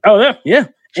 Oh yeah.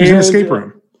 She's in Escape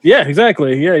Room. Yeah,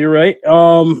 exactly. Yeah, you're right.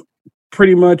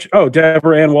 Pretty much. Oh,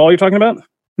 Deborah Ann Wall, you're talking about?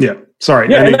 Yeah. Sorry.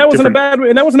 Yeah, and that wasn't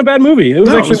a bad movie. It was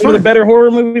actually one of the better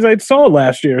horror movies I saw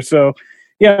last year. So,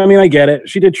 yeah, I mean, I get it.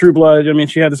 She did True Blood. I mean,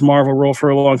 she had this Marvel role for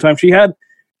a long time. She had,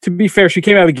 to be fair, she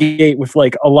came out of the gate with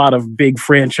like a lot of big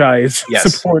franchise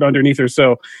support underneath her.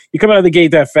 So you come out of the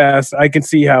gate that fast, I can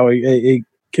see how it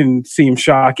can seem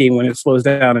shocking when it slows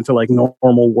down into like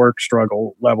normal work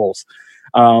struggle levels.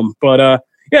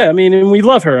 Yeah, I mean, and we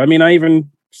love her. I mean,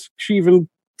 she even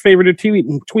favored a tweet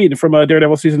from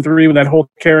Daredevil season 3 when that whole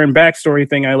Karen backstory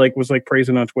thing I was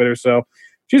praising on Twitter. So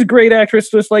she's a great actress.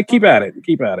 Just like keep at it.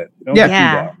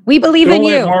 Yeah. We believe in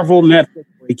you. Marvel, Netflix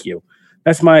break you.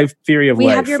 That's my theory of life.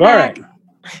 We have your back. All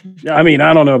right. I mean,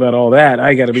 I don't know about all that.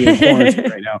 I got to be in quarantine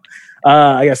right now.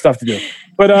 I got stuff to do.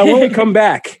 But when we come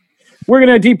back, we're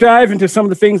going to deep dive into some of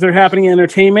the things that are happening in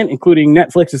entertainment, including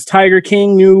Netflix's Tiger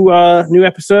King new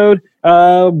episode,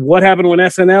 what happened when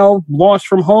SNL launched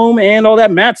from home, and all that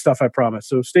Matt stuff I promised.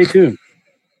 So stay tuned.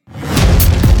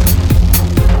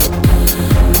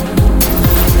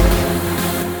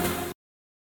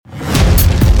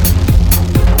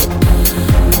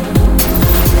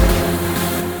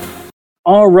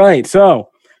 All right.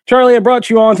 So, Charlie, I brought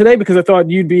you on today because I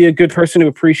thought you'd be a good person to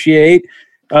appreciate.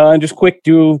 And just quick,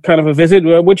 do kind of a visit.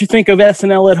 What'd you think of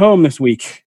SNL at home this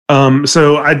week?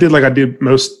 So I did like I did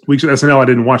most weeks with SNL. I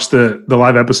didn't watch the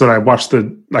live episode. I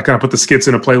kind of put the skits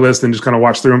in a playlist and just kind of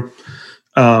watched through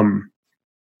them.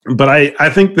 But I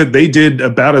think that they did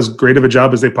about as great of a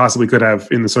job as they possibly could have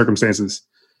in the circumstances.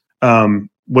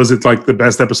 Was it like the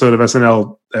best episode of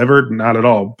SNL ever? Not at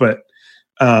all. But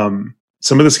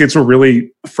some of the skits were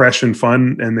really fresh and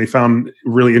fun, and they found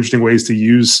really interesting ways to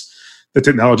use the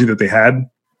technology that they had.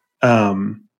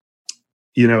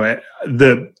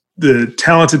 The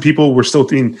talented people were still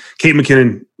thinking. Kate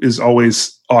McKinnon is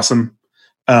always awesome.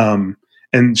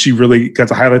 And she really got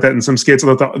to highlight that in some skits.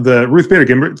 I thought the Ruth Bader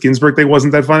Ginsburg thing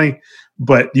wasn't that funny,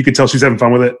 but you could tell she's having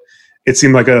fun with it. It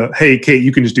seemed like hey, Kate,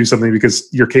 you can just do something because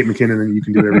you're Kate McKinnon and you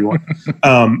can do whatever you want.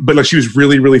 But like she was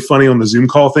really, really funny on the Zoom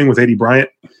call thing with Eddie Bryant,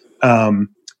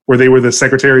 where they were the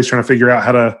secretaries trying to figure out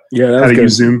how to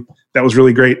use Zoom. That was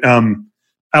really great.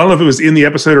 I don't know if it was in the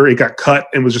episode or it got cut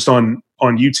and was just on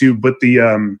YouTube, but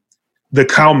the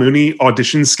Kyle Mooney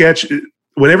audition sketch,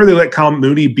 whenever they let Kyle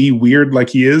Mooney be weird like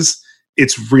he is,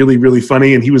 it's really, really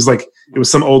funny. And he was like, it was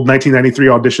some old 1993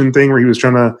 audition thing where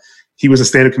he was a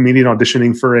stand-up comedian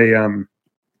auditioning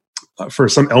for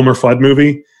some Elmer Fudd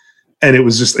movie. And it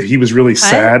was just, he was really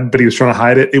sad, but he was trying to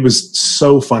hide it. It was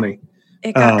so funny.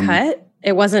 It got cut?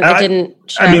 It wasn't,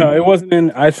 it wasn't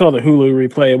in, I saw the Hulu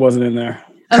replay. It wasn't in there.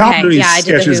 Kyle Mooney's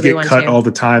sketches get cut all the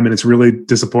time, and it's really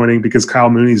disappointing because Kyle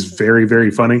Mooney's very,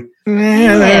 very funny.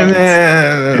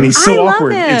 And he's so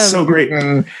awkward. It's so great.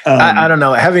 I don't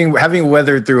know. Having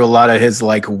weathered through a lot of his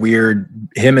like weird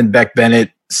him and Beck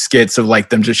Bennett skits of like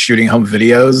them just shooting home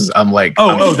videos, I'm like,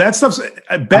 that stuff's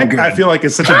Beck. I feel like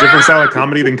it's such a different style of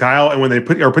comedy than Kyle, and when they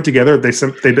put together, they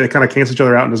kind of cancel each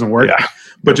other out and doesn't work. Yeah.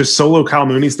 But just solo Kyle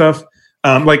Mooney stuff.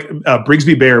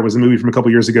 Brigsby Bear was a movie from a couple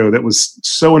years ago that was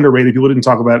so underrated. People didn't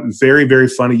talk about it. Very, very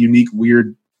funny, unique,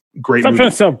 weird, great movie. I'm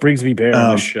trying to sell Brigsby Bear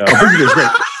on this show. Brigsby Bear's great.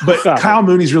 But Kyle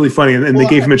Mooney's really funny, and they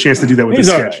gave him a chance to do that with this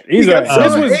sketch. Right. He's all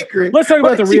right. Let's talk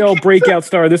about the real breakout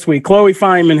star this week. Chloe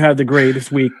Fineman had the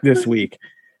greatest week this week.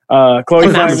 Chloe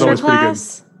Fineman's always pretty good.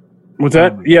 What's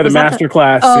that? Yeah, the master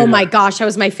class. Oh my gosh, that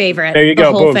was my favorite. There you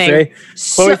go. Boom. Chloe,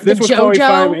 this was Chloe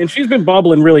Fineman, and she's been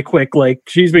bubbling really quick. Like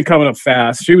she's been coming up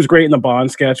fast. She was great in the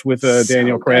Bond sketch with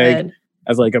Daniel Craig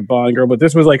as like a Bond girl, but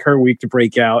this was like her week to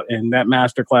break out. And that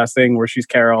master class thing where she's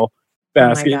Carol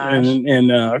Baskin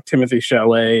and Timothy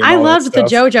Chalamet. I loved the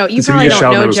JoJo. You probably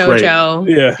don't know JoJo.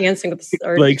 Yeah, Dancing with the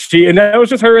Stars. Like and that was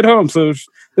just her at home. So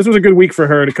this was a good week for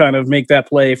her to kind of make that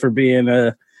play for being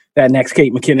that next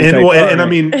Kate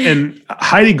McKinnon. And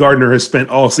Heidi Gardner has spent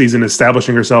all season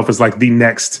establishing herself as like the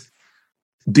next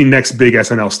big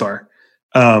SNL star.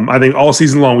 I think all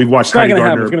season long we've watched Heidi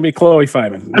Gardner. It's going to be Chloe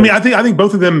Fineman. I mean, I think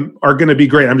both of them are going to be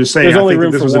great. I'm just saying. There's only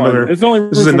room for one.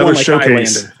 This is another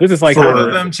showcase. This is like four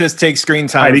of them just take screen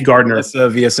time. Heidi Gardner, Melissa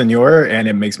Villasenor, and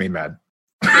it makes me mad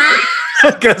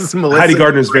because Heidi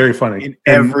Gardner is very funny in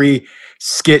every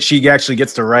skit she actually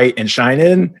gets to write and shine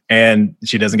in, and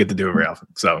she doesn't get to do it very often.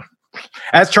 So,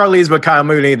 as Charlie's, but Kyle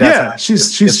Mooney,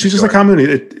 she's just like Kyle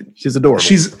Mooney. She's adorable.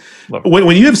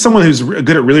 When you have someone who's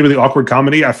good at really, really awkward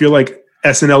comedy, I feel like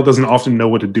SNL doesn't often know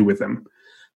what to do with them.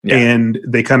 Yeah. And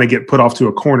they kind of get put off to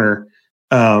a corner.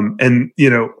 And, you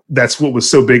know, that's what was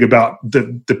so big about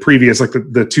the previous, like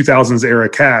the 2000s era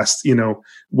cast, you know,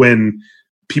 when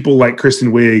people like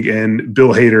Kristen Wiig and Bill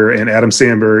Hader and Adam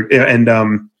Sandberg and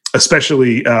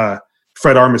especially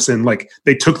Fred Armisen, like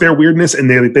they took their weirdness and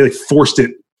they like forced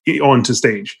it onto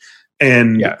stage.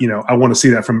 And, you know, I want to see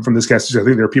that from this cast. I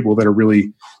think there are people that are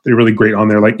really great on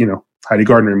there, like, you know, Heidi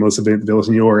Gardner and Melissa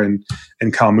Villaseñor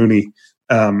and Kyle Mooney.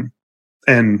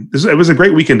 And it was a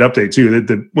great weekend update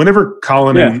too. Whenever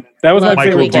Colin and that was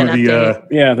Michael do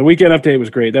the weekend update was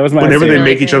great. That was my whenever they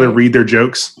make each other read their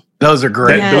jokes. Those are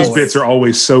great. Those bits are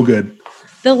always so good.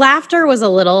 The laughter was a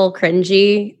little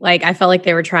cringy. Like I felt like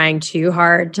they were trying too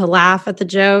hard to laugh at the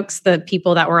jokes. The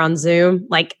people that were on Zoom,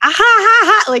 like ah, ha,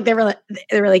 ha, ha, like they were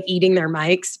like eating their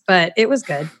mics, but it was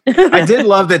good. I did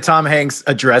love that Tom Hanks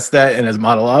addressed that in his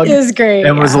monologue. It was great.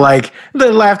 And was like,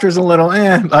 the laughter's a little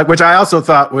like, which I also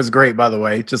thought was great, by the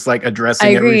way, just like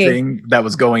addressing everything that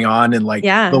was going on and like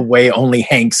the way only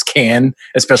Hanks can,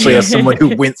 especially as someone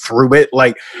who went through it.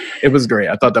 Like it was great.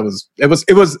 I thought it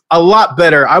was a lot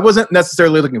better. I wasn't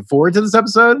necessarily looking forward to this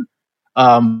episode,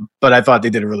 but I thought they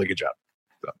did a really good job.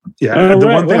 So. Yeah, the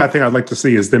one thing I think I'd like to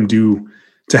see is them to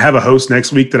have a host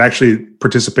next week that actually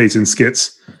participates in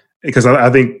skits, because I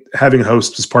think having a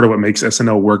host is part of what makes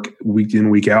SNL work week in,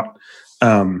 week out.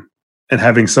 And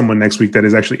having someone next week that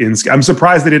is actually in. I'm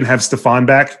surprised they didn't have Stefan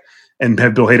back and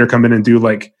have Bill Hader come in and do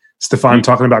like Stefan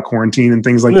talking about quarantine and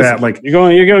things like that. Like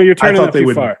you're turning up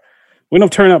too far. We don't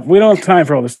turn up. We don't have time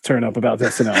for all this turn up about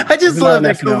SNL. I just love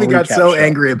that Kobe got so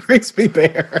angry at Brigsby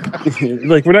Bear.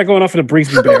 Like, we're not going off in a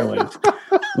Brigsby Bear lane.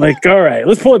 Like, all right,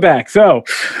 let's pull it back. So,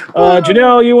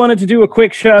 Janelle, you wanted to do a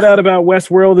quick shout out about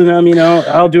Westworld, and you know,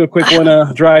 I'll do a quick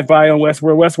one, drive by on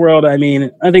Westworld. Westworld, I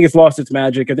mean, I think it's lost its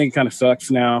magic. I think it kind of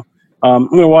sucks now. I'm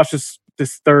going to watch this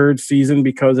third season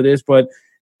because it is, but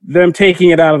them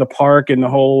taking it out of the park and the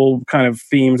whole kind of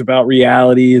themes about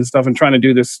reality and stuff and trying to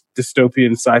do this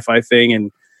dystopian sci-fi thing.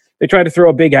 And they tried to throw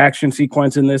a big action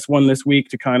sequence in this one this week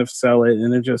to kind of sell it.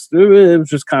 And it was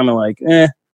just kind of like,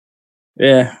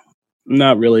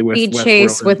 not really with Speed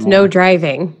chase with no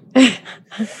driving.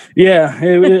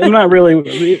 I'm not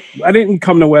really, I didn't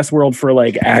come to Westworld for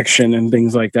like action and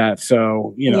things like that.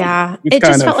 So, you know, it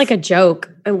just felt like a joke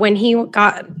when he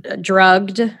got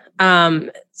drugged.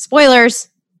 Spoilers.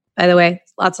 By the way,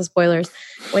 lots of spoilers.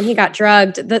 When he got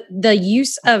drugged, the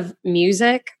use of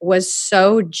music was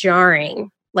so jarring.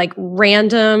 Like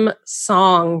random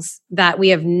songs that we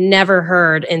have never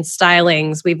heard in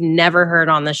stylings we've never heard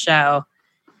on the show.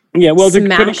 Yeah, well, to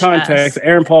put in context,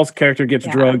 Aaron Paul's character gets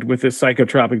drugged with this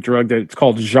psychotropic drug that's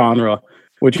called genre,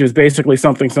 which is basically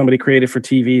something somebody created for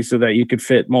TV so that you could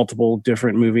fit multiple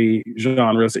different movie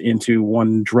genres into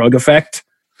one drug effect.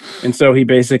 And so he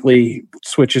basically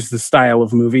switches the style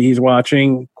of movie he's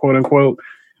watching, quote unquote,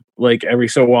 like every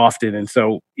so often. And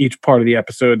so each part of the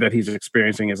episode that he's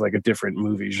experiencing is like a different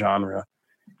movie genre.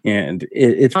 And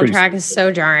it's on track is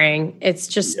so jarring. It's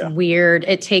just weird.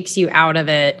 It takes you out of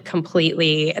it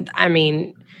completely. I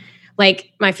mean,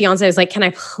 like my fiance was like, can I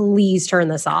please turn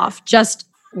this off? Just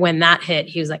when that hit,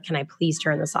 he was like, can I please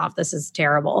turn this off? This is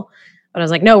terrible. But I was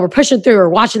like, no, we're pushing through. We're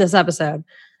watching this episode.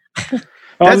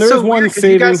 That's so weird because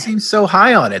you guys seem so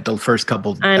high on it the first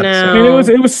couple I know. episodes.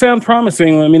 I mean, it was sound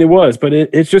promising. I mean, it was, but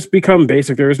it's just become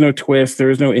basic. There is no twist.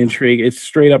 There is no intrigue. It's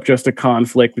straight up just a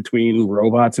conflict between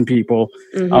robots and people.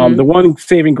 Mm-hmm. The one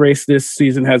saving grace this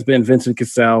season has been Vincent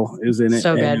Cassel is in it.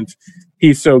 So good. And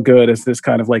he's so good as this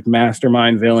kind of like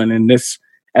mastermind villain. And this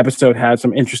episode had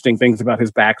some interesting things about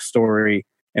his backstory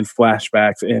and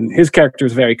flashbacks. And his character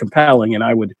is very compelling. And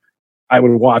I would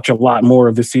watch a lot more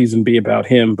of the season be about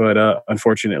him, but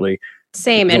unfortunately.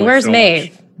 Same. And where's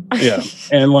Maeve? Yeah.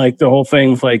 And like the whole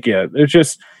thing's like, it's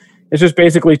just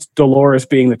basically Dolores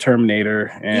being the Terminator.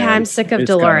 And I'm sick of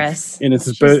Dolores. And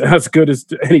it's as good as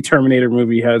any Terminator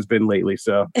movie has been lately.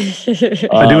 So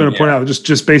I do want to point out,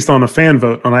 just based on a fan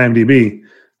vote on IMDb,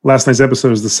 last night's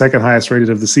episode is the second highest rated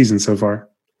of the season so far.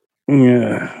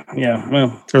 Yeah.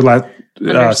 Well,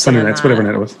 or Sunday nights, whatever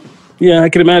night it was. Yeah, I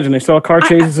can imagine. They saw car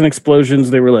chases and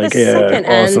explosions. They were like,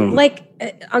 awesome.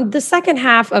 The second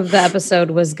half of the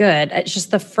episode was good. It's just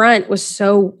the front was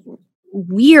so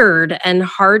weird and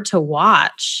hard to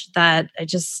watch that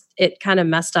it kind of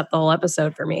messed up the whole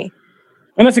episode for me.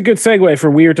 And that's a good segue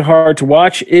for weird to hard to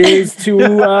watch is to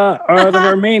one of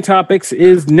our main topics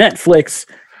is Netflix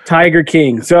Tiger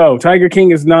King. So Tiger King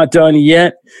is not done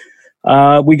yet.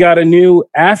 We got a new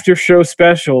after show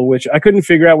special, which I couldn't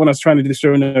figure out when I was trying to do the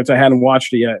show notes. I hadn't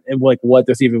watched it yet, and like what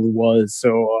this even was.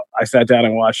 So I sat down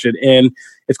and watched it, and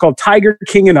it's called Tiger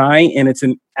King and I, and it's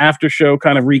an after show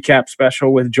kind of recap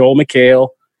special with Joel McHale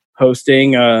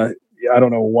hosting. I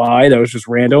don't know why, that was just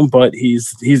random, but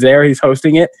he's there. He's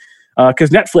hosting it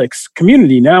because Netflix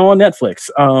Community now on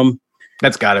Netflix.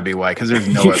 That's got to be why, because there's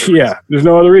no other reason. There's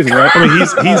no other reason, right? I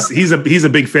mean, he's a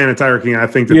big fan of Tiger King. I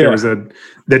think that there was that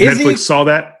Netflix saw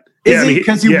that. Is he?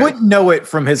 Because you wouldn't know it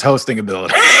from his hosting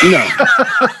ability. No.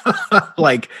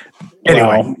 Like,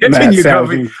 anyway,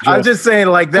 I'm just saying,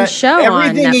 like, that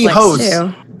everything he hosts,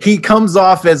 he comes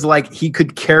off as like he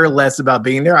could care less about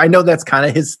being there. I know that's kind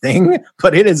of his thing,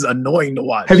 but it is annoying to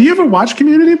watch. Have you ever watched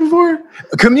Community before?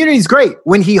 Community's great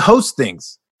when he hosts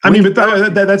things. I mean, but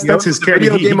that's his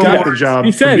character. He got the job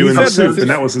for doing the suit, and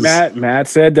that was his. Matt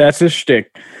said that's his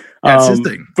shtick. That's his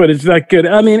thing. But it's not good.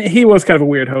 I mean, he was kind of a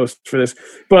weird host for this,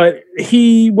 but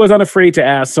he was unafraid to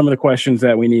ask some of the questions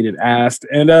that we needed asked.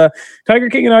 And Tiger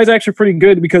King and I is actually pretty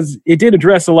good because it did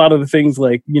address a lot of the things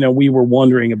like, we were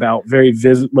wondering about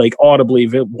audibly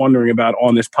wondering about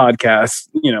on this podcast,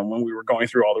 when we were going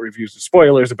through all the reviews and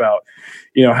spoilers about,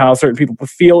 how certain people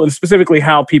feel and specifically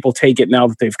how people take it now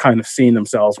that they've kind of seen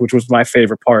themselves, which was my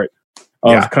favorite part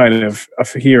of kind of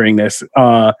hearing this.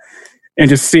 And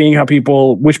just seeing how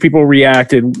which people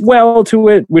reacted well to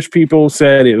it, which people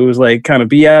said it was like kind of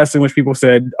BS, and which people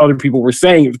said other people were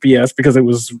saying it was BS because it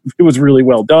was really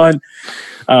well done.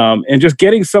 And just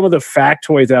getting some of the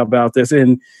factoids out about this.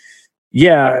 And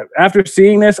yeah, after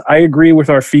seeing this, I agree with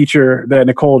our feature that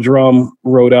Nicole Drum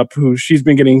wrote up, she's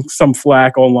been getting some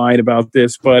flack online about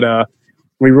this, but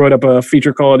we wrote up a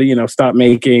feature called, Stop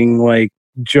Making like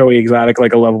Joey Exotic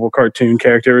like a lovable cartoon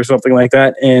character or something like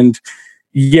that. And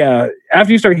yeah,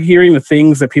 after you start hearing the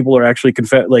things that people are actually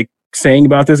saying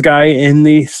about this guy in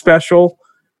the special,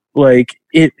 like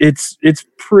it's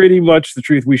pretty much the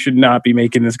truth. We should not be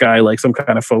making this guy like some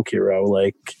kind of folk hero.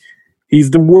 Like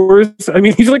he's the worst. I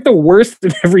mean, he's like the worst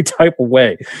in every type of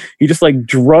way. He just like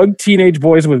drugged teenage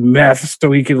boys with meth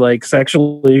so he could like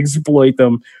sexually exploit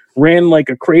them. Ran like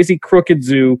a crazy crooked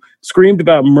zoo, screamed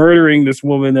about murdering this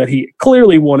woman that he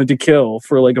clearly wanted to kill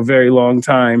for like a very long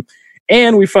time.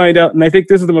 And we find out, and I think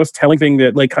this is the most telling thing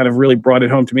that like kind of really brought it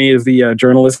home to me is the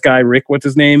journalist guy, Rick. What's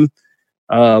his name?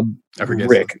 I forget.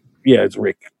 Rick. Yeah, it's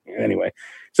Rick. Anyway,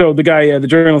 so the guy, the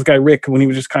journalist guy, Rick, when he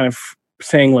was just kind of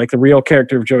saying like the real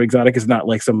character of Joe Exotic is not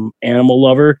like some animal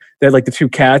lover. That like the two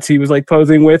cats he was like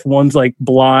posing with, one's like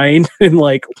blind and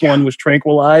like one was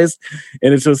tranquilized,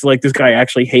 and it's just like this guy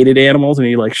actually hated animals and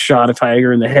he like shot a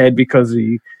tiger in the head because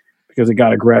it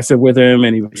got aggressive with him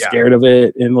and he was scared of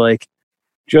it and like.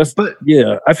 I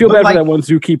feel bad for that one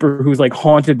zookeeper who's like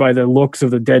haunted by the looks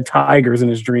of the dead tigers in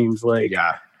his dreams. Like,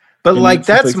 but like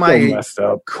that's my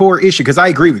core issue because I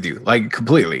agree with you like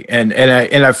completely, and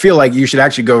I feel like you should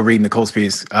actually go read Nicole's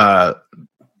piece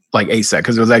like ASAP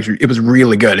because it was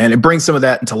really good and it brings some of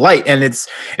that into light and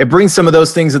it brings some of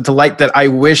those things into light that I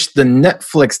wish the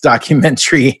Netflix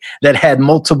documentary that had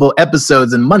multiple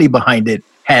episodes and money behind it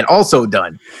had also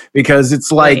done because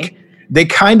it's like they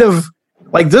kind of.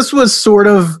 Like this was sort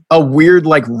of a weird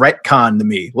like retcon to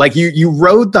me. Like you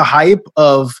rode the hype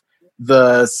of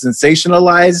the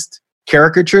sensationalized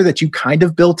caricature that you kind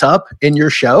of built up in your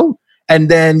show. And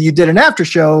then you did an after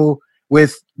show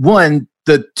with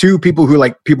the two people who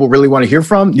like people really want to hear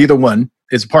from. Neither one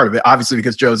is part of it, obviously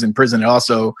because Joe's in prison and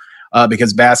also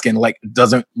because Baskin like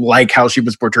doesn't like how she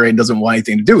was portrayed and doesn't want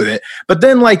anything to do with it. But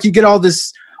then like you get all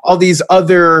these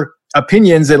other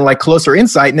opinions and like closer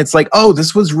insight and it's like, oh,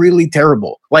 this was really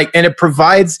terrible. Like, and it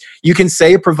provides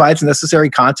necessary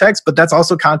context, but that's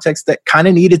also context that kind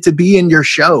of needed to be in your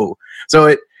show.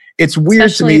 So it's weird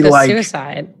especially to me the like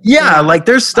suicide. Yeah, like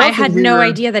there's stuff. I had no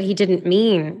idea that he didn't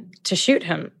mean to shoot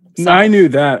him. I knew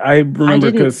that. I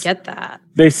remember because get that.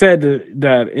 They said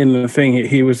that in the thing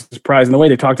he was surprised and the way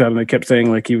they talked about him, they kept saying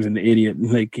like he was an idiot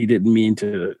and like he didn't mean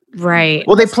to. Right.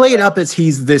 Well, they play it up as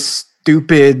he's this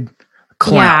stupid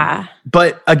clown. Yeah.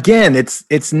 But again,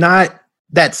 it's not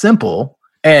that simple.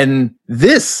 And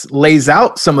this lays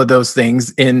out some of those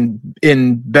things in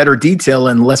better detail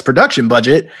and less production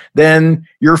budget than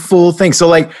your full thing. So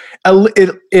like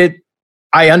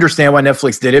I understand why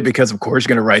Netflix did it because of course you're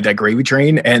going to ride that gravy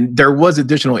train and there was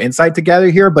additional insight to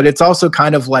gather here, but it's also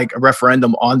kind of like a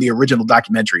referendum on the original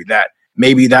documentary that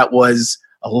maybe that was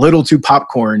a little too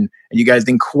popcorn and you guys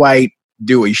didn't quite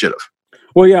do what you should have.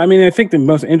 Well, yeah, I mean, I think the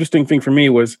most interesting thing for me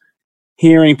was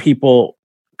hearing people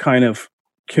kind of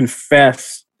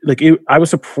confess. Like, I was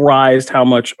surprised how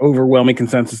much overwhelming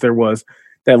consensus there was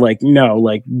that, like, no,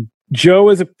 like, Joe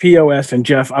is a POS and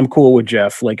Jeff, I'm cool with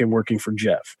Jeff, like, and working for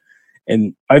Jeff.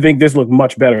 And I think this looked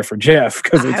much better for Jeff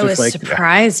because it's I was like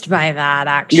surprised by that,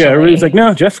 actually. Yeah, everybody's like,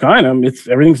 no, Jeff's fine.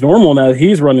 Everything's normal now that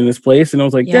he's running this place. And I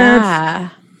was like,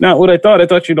 that's not what I thought. I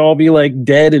thought you'd all be like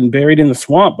dead and buried in the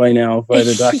swamp by now by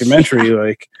the documentary.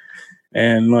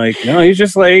 No, he's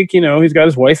just like, he's got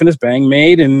his wife and his bang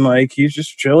maid, and like he's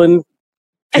just chilling,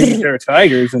 taking care of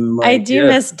tigers. And like, I do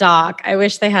miss Doc. I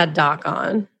wish they had Doc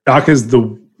on. Doc is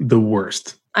the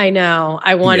worst. I know.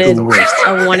 I wanted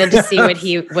to see what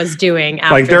he was doing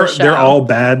after like the show. They're all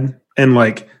bad, and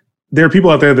like there are people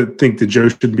out there that think that Joe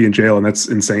shouldn't be in jail, and that's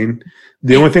insane.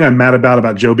 The only thing I'm mad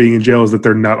about Joe being in jail is that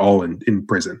they're not all in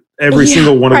prison. Every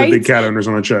single one of the big cat owners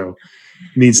on the show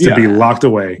needs to be locked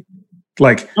away.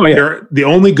 Like they're the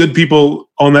only good people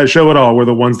on that show at all were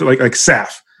the ones that like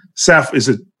Saf. Saf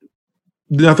is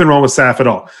nothing wrong with Saf at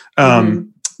all.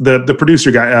 The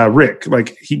producer guy, Rick,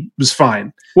 like he was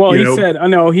fine. Well,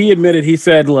 he admitted, he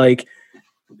said like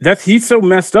he's so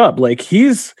messed up. Like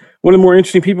he's one of the more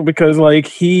interesting people because like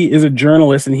he is a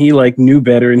journalist and he like knew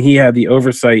better and he had the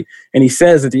oversight. And he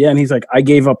says at the end, he's like, I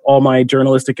gave up all my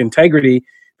journalistic integrity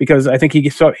because I think he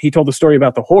told the story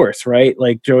about the horse, right?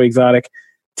 Like Joey Exotic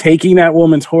taking that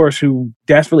woman's horse who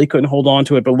desperately couldn't hold on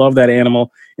to it but loved that animal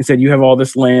and said, you have all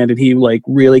this land. And he like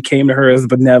really came to her as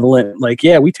benevolent, like,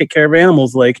 yeah, we take care of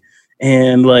animals, like,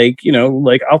 and like,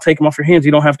 like I'll take them off your hands,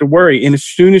 you don't have to worry. And as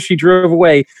soon as she drove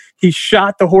away, he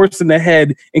shot the horse in the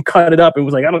head and cut it up and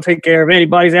was like, I don't take care of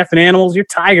anybody's effing animals, you're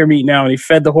tiger meat now. And he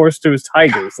fed the horse to his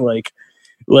tigers. So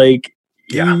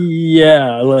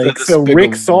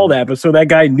Rick saw that, but so that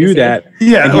guy knew that.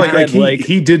 Yeah,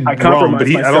 he did wrong, but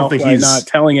I don't think he's not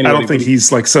telling anybody. I don't think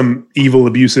he's like some evil,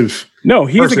 abusive. No,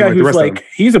 he's the guy who's like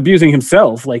he's abusing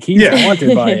himself. Like he's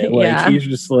haunted by it. Like he's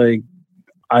just like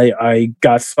I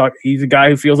got stuck. He's a guy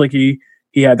who feels like he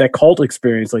had that cult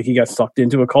experience. Like he got sucked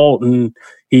into a cult, and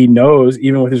he knows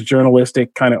even with his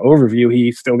journalistic kind of overview,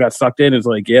 he still got sucked in. It's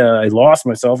like, yeah, I lost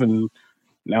myself and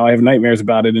now I have nightmares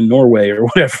about it in Norway or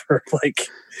whatever. Like,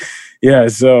 yeah,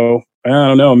 so I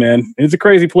don't know, man. It's a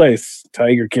crazy place,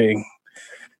 Tiger King.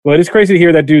 But it's crazy to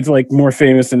hear that dude's like more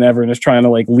famous than ever and is trying to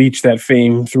like leech that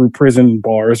fame through prison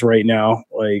bars right now.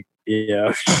 Like,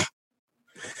 yeah.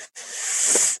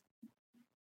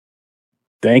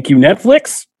 Thank you,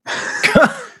 Netflix.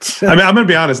 I mean, I'm going to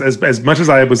be honest. As much as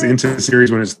I was into the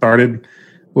series when it started,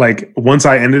 like once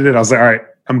I ended it, I was like, all right,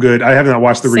 I'm good. I have not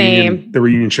watched the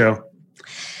reunion show.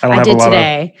 I don't have a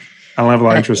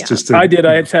lot of interest. I did.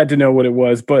 I just had to know what it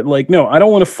was, but like, no, I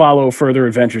don't want to follow further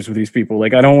adventures with these people.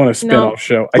 Like, I don't want a spin-off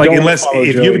show. Unless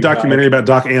if you have a documentary about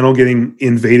Doc Antle getting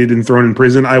invaded and thrown in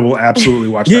prison, I will absolutely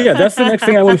watch that. Yeah, that's the next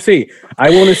thing I want to see.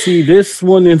 I want to see this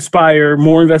one inspire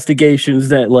more investigations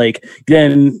that, like,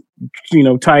 then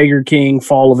Tiger King,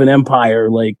 Fall of an Empire.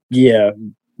 Like, yeah,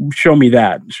 show me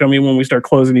that. Show me when we start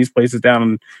closing these places down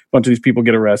and a bunch of these people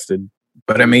get arrested.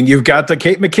 But I mean, you've got the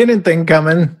Kate McKinnon thing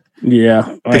coming.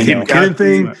 Yeah, the Kate McKinnon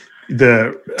thing,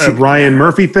 the Ryan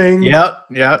Murphy thing. Yeah.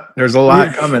 There's a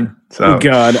lot coming. So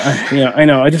God, I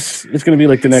know. It's going to be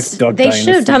like the next Duck Dynasty. They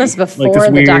should have done this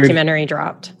before the documentary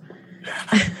dropped.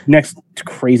 Next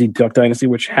crazy Duck Dynasty,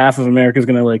 which half of America is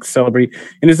going to like celebrate,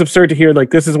 and it's absurd to hear like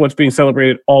this is what's being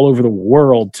celebrated all over the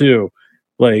world too.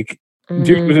 Like,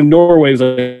 dude was in Norway, was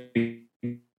like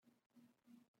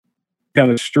down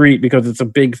the street because it's a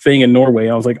big thing in Norway.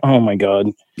 I was like, oh my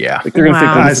God. Yeah. Like, they're gonna think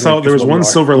I saw there was one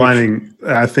silver lining,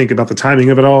 I think, about the timing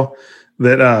of it all.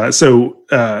 That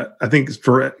I think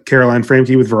for Caroline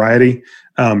Framke with Variety,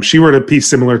 she wrote a piece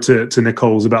similar to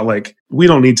Nicole's about like, we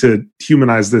don't need to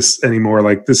humanize this anymore.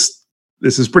 Like this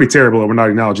is pretty terrible and we're not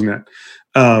acknowledging that.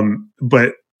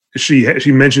 But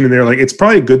she mentioned in there, like, it's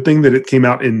probably a good thing that it came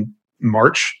out in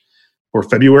March or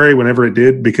February, whenever it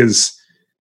did, because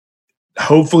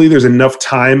hopefully there's enough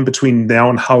time between now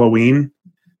and Halloween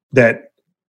that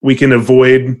we can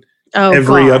avoid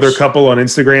every other couple on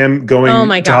Instagram going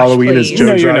to Halloween as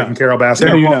Joe Exotic and Carol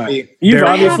Baskin. You've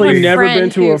obviously never been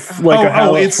to a frat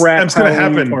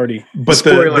Halloween party. But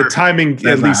the timing,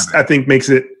 at least, I think makes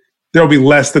it, there'll be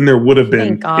less than there would have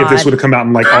been if this would have come out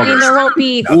in like August. I mean, there won't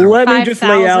be. Let me just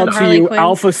lay out to you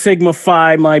Alpha Sigma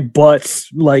Phi, my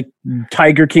butt's like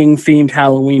Tiger King themed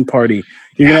Halloween party.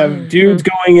 You're going to have dudes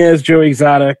going as Joey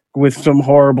Exotic with some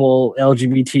horrible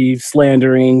LGBT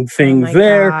slandering things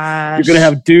there. You're going to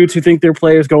have dudes who think they're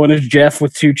players going as Jeff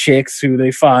with two chicks who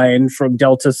they find from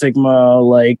Delta Sigma,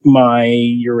 like my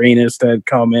Uranus, that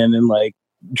come in and like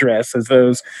dress as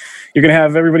those. You're going to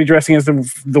have everybody dressing as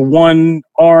the one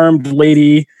armed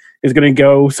lady is going to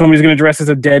go. Somebody's going to dress as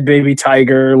a dead baby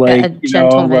tiger. Like,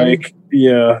 gentleman.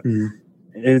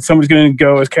 and somebody's going to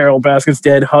go as Carol Baskin's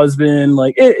dead husband.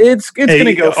 Like it's going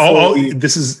to go. We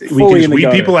can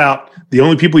weed people out. The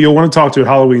only people you'll want to talk to at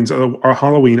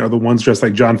Halloween are the ones dressed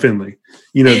like John Finley.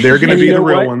 They're going to be the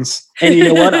real ones. And you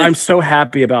know what? I'm so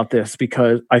happy about this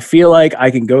because I feel like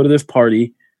I can go to this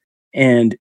party,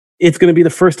 and it's going to be the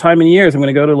first time in years I'm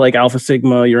going to go to like Alpha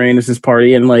Sigma Uranus's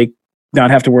party and like not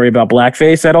have to worry about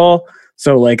blackface at all.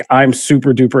 So like I'm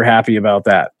super duper happy about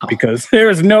that because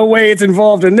there's no way it's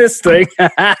involved in this thing.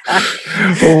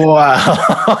 Wow.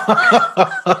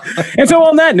 And so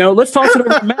on that note, let's toss it over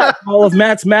to Matt, all of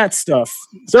Matt stuff.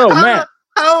 So Matt,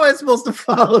 how am I supposed to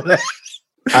follow that?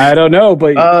 I don't know,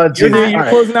 but you're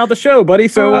closing out the show, buddy.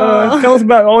 So tell us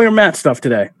about all your Matt stuff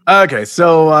today. Okay,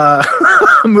 so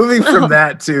moving from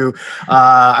that to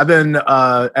I've been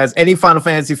as any Final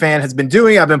Fantasy fan has been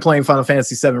doing, I've been playing Final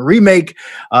Fantasy VII Remake.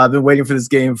 I've been waiting for this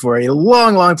game for a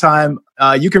long time.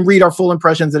 You can read our full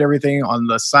impressions and everything on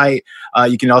the site.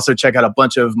 You can also check out a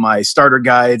bunch of my starter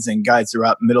guides and guides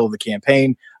throughout the middle of the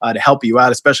campaign to help you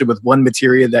out, especially with one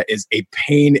materia that is a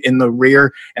pain in the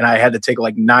rear. And I had to take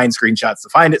like 9 screenshots to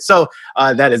find it. So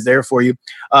that is there for you.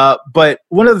 But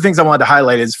one of the things I wanted to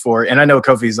highlight is and I know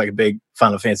Kofi's like a big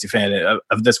Final Fantasy fan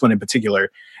of this one in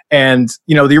particular. And,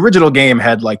 the original game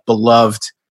had like beloved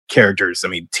characters. I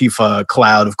mean, Tifa,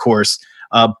 Cloud, of course.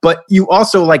 But you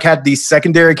also like had these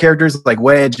secondary characters like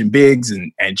Wedge and Biggs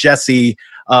and Jesse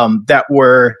that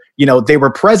were, they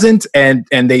were present and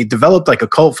they developed like a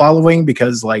cult following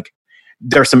because like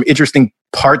there's some interesting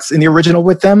parts in the original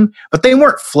with them, but they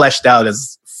weren't fleshed out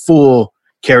as full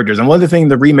characters. And one of the things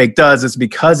the remake does is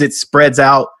because it spreads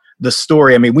out the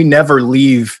story. I mean, we never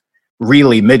leave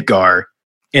really Midgar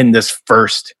in this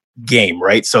first game,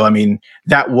 right? So, I mean,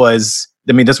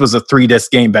 this was a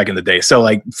 3-disc game back in the day. So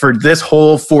like for this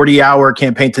whole 40-hour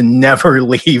campaign to never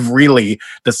leave really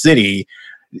the city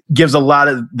gives a lot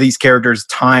of these characters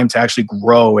time to actually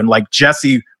grow. And like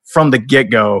Jessie from the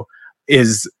get-go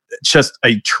is just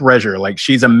a treasure. Like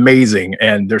she's amazing.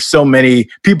 And there's so many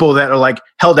people that are like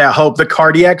held out hope, the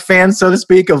cardiac fans, so to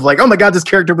speak, of like, oh my God, this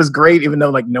character was great, even though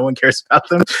like no one cares about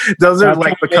them. Those are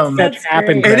like become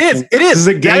happened. It is. This is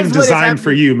a game designed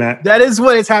for you, Matt. That is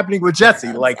what is happening with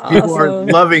Jessie. Like people are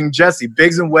loving Jessie.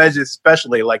 Biggs and Wedge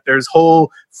especially. Like there's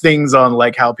whole things on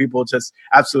like how people just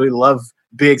absolutely love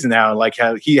Biggs now. Like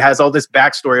how he has all this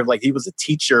backstory of like he was a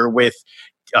teacher with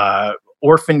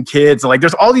orphan kids. Like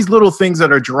there's all these little things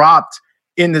that are dropped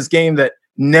in this game that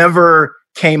never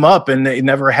came up and they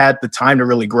never had the time to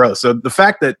really grow. So the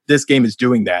fact that this game is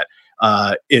doing that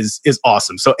is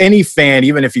awesome. So any fan,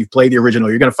 even if you've played the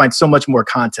original, you're going to find so much more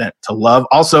content to love.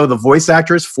 Also, the voice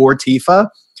actress for Tifa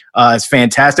is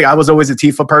fantastic. I was always a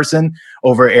Tifa person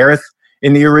over Aerith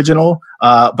in the original,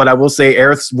 but I will say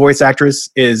Aerith's voice actress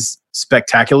is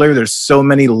spectacular. There's so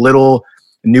many little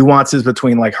nuances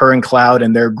between like her and Cloud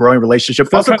and their growing relationship.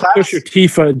 That's also, Cloud's your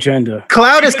Tifa agenda.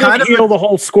 Cloud is kind of heal the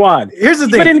whole squad. Here's the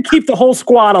thing: Tifa didn't keep the whole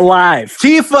squad alive.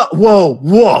 Tifa, whoa,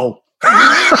 whoa.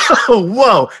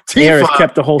 Tifa Aerith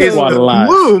kept the whole squad alive.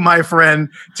 Woo, my friend.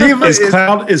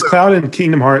 Tifa is Cloud in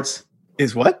Kingdom Hearts?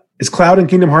 Is what? Is Cloud in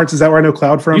Kingdom Hearts? Is that where I know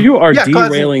Cloud from? You are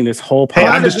derailing this whole podcast. Hey,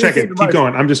 I'm just checking. Keep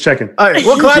going. I'm just checking. All right.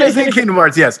 Well, Cloud is in Kingdom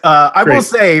Hearts, yes. I will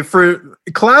say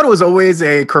Cloud was always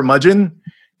a curmudgeon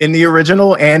in the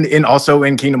original and also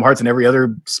in Kingdom Hearts and every other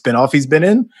spinoff he's been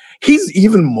in. He's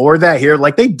even more that here.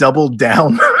 Like they doubled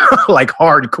down like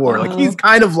hardcore. Like he's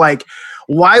kind of like,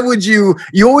 why would you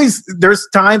always, there's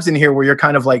times in here where you're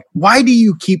kind of like, why do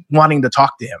you keep wanting to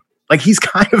talk to him? Like he's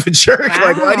kind of a jerk. Wow.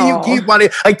 Like, why do you keep wanting,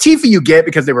 like Tifa you get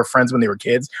because they were friends when they were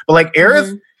kids, but like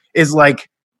Aerith is like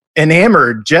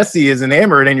enamored. Jessie is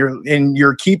enamored and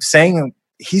you're keep saying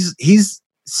he's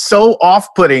so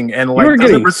off-putting and like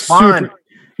doesn't respond.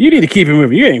 You need to keep it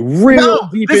moving. You're getting real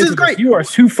deep this into is great. This. You are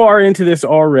too far into this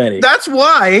already. That's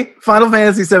why Final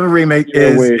Fantasy VII Remake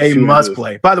is a must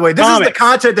play. By the way, this is the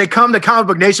content they come to Comic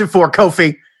Book Nation for,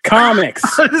 Kofi. Comics.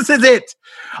 This is it.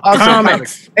 Also,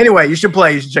 comics. Anyway, you should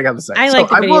play. You should check out the site. I like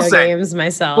the video games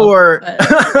myself.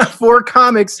 For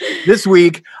comics this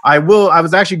week, I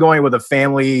was actually going with a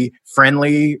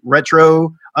family-friendly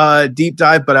retro deep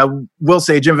dive, but I will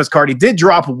say Jim Viscardi did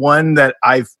drop one that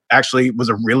I actually was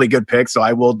a really good pick, so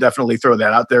I will definitely throw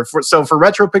that out there. For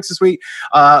retro picks this week,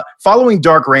 following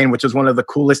Dark Reign, which is one of the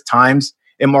coolest times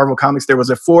in Marvel Comics, there was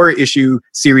a 4-issue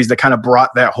series that kind of brought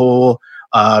that whole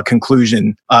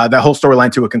conclusion, that whole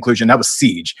storyline to a conclusion. That was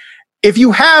Siege. If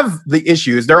you have the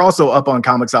issues, they're also up on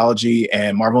Comixology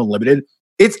and Marvel Unlimited.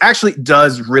 It actually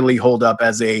does really hold up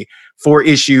as a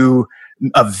 4-issue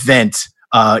event,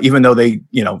 even though they,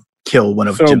 kill one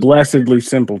of so blessedly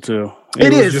simple too.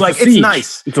 It is like it's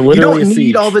nice. It's literally you don't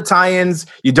need all the tie-ins.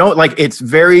 You don't like. It's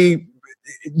very.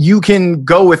 you can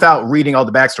go without reading all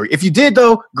the backstory. If you did,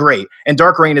 though, great. And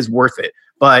Dark Reign is worth it.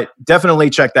 But definitely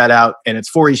check that out. And it's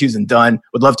 4 issues and done.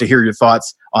 Would love to hear your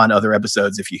thoughts on other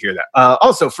episodes if you hear that.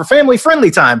 Also, for family-friendly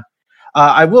time,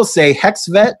 I will say Hex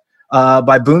Vet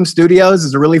by Boom Studios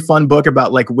is a really fun book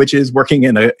about like witches working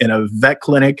in a vet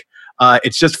clinic.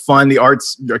 It's just fun. The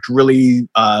art's really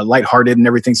lighthearted and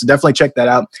everything. So definitely check that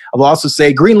out. I will also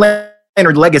say Green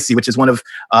Lantern Legacy, which is one of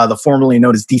the formerly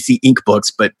known as DC Inc.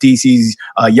 books, but DC's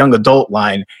young adult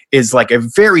line, is like a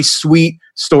very sweet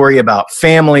story about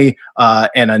family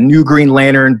and a new Green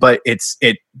Lantern, but it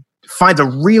finds a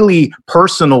really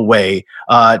personal way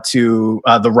to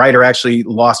the writer actually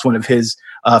lost one of his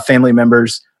family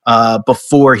members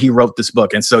before he wrote this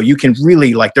book. And so you can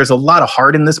really there's a lot of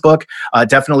heart in this book.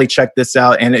 Definitely check this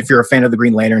out. And if you're a fan of the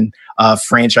Green Lantern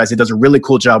franchise, it does a really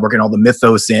cool job working all the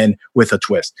mythos in with a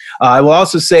twist. I will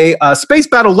also say Space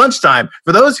Battle Lunchtime.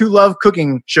 For those who love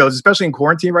cooking shows, especially in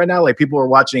quarantine right now, like people are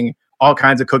watching all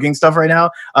kinds of cooking stuff right now.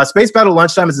 Space Battle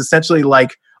Lunchtime is essentially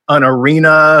like an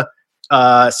arena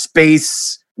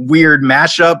space weird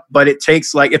mashup, but it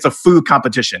takes it's a food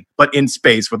competition, but in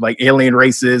space with alien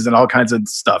races and all kinds of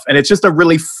stuff. And it's just a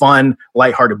really fun,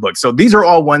 lighthearted book. So these are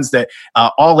all ones that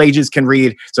all ages can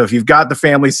read. So if you've got the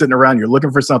family sitting around, you're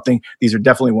looking for something, these are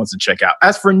definitely ones to check out.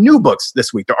 As for new books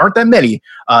this week, there aren't that many.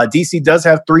 DC does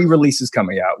have 3 releases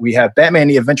coming out. We have Batman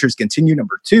The Adventures Continue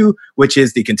 #2, which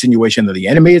is the continuation of the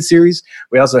animated series.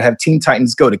 We also have Teen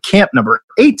Titans Go to Camp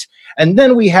 #8. And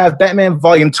then we have Batman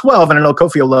Volume 12, and I know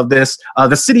Kofi will love this,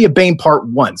 The City of Bane Part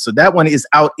 1. So that one is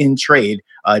out in trade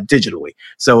digitally.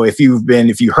 So if you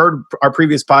heard our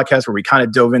previous podcast where we kind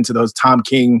of dove into those Tom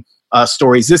King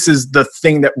stories, this is the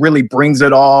thing that really brings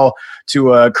it all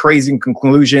to a crazy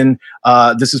conclusion.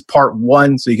 This is Part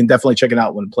 1, so you can definitely check it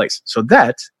out one place. So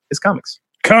that is comics.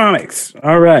 Comics.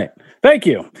 All right. Thank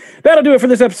you. That'll do it for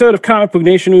this episode of Comic Book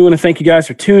Nation. We want to thank you guys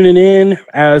for tuning in.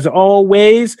 As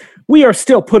always, we are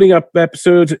still putting up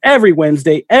episodes every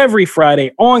Wednesday, every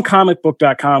Friday on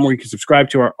comicbook.com, where you can subscribe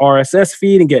to our RSS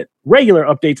feed and get regular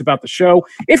updates about the show.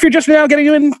 If you're just now getting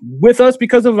in with us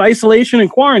because of isolation and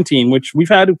quarantine, which we've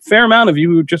had a fair amount of you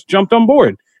who just jumped on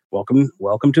board,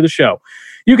 welcome to the show.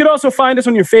 You can also find us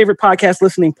on your favorite podcast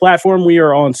listening platform. We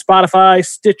are on Spotify,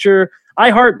 Stitcher,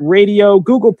 iHeartRadio,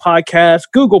 Google Podcasts,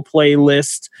 Google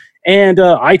Playlist, and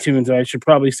iTunes. I should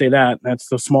probably say that. That's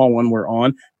the small one we're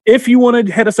on. If you want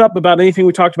to hit us up about anything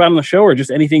we talked about on the show or just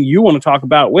anything you want to talk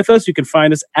about with us, you can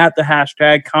find us at the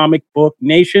hashtag Comic Book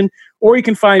Nation, or you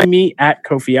can find me at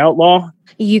Kofi Outlaw.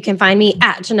 You can find me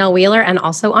at Janelle Wheeler and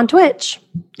also on Twitch.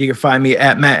 You can find me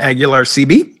at Matt Aguilar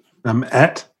CB. I'm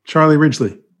at Charlie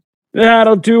Ridgely.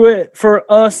 That'll do it for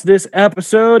us this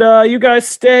episode. You guys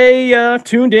stay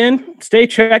tuned in, stay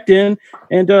checked in,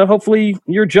 and hopefully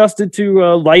you're adjusted to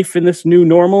life in this new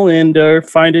normal and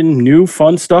finding new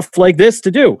fun stuff like this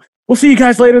to do. We'll see you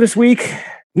guys later this week.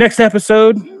 Next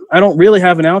episode, I don't really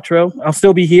have an outro. I'll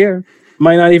still be here.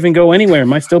 Might not even go anywhere.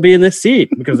 Might still be in this seat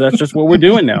because that's just what we're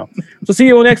doing now. So see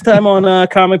you next time on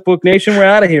Comic Book Nation. We're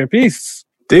out of here. Peace.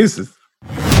 Deuces.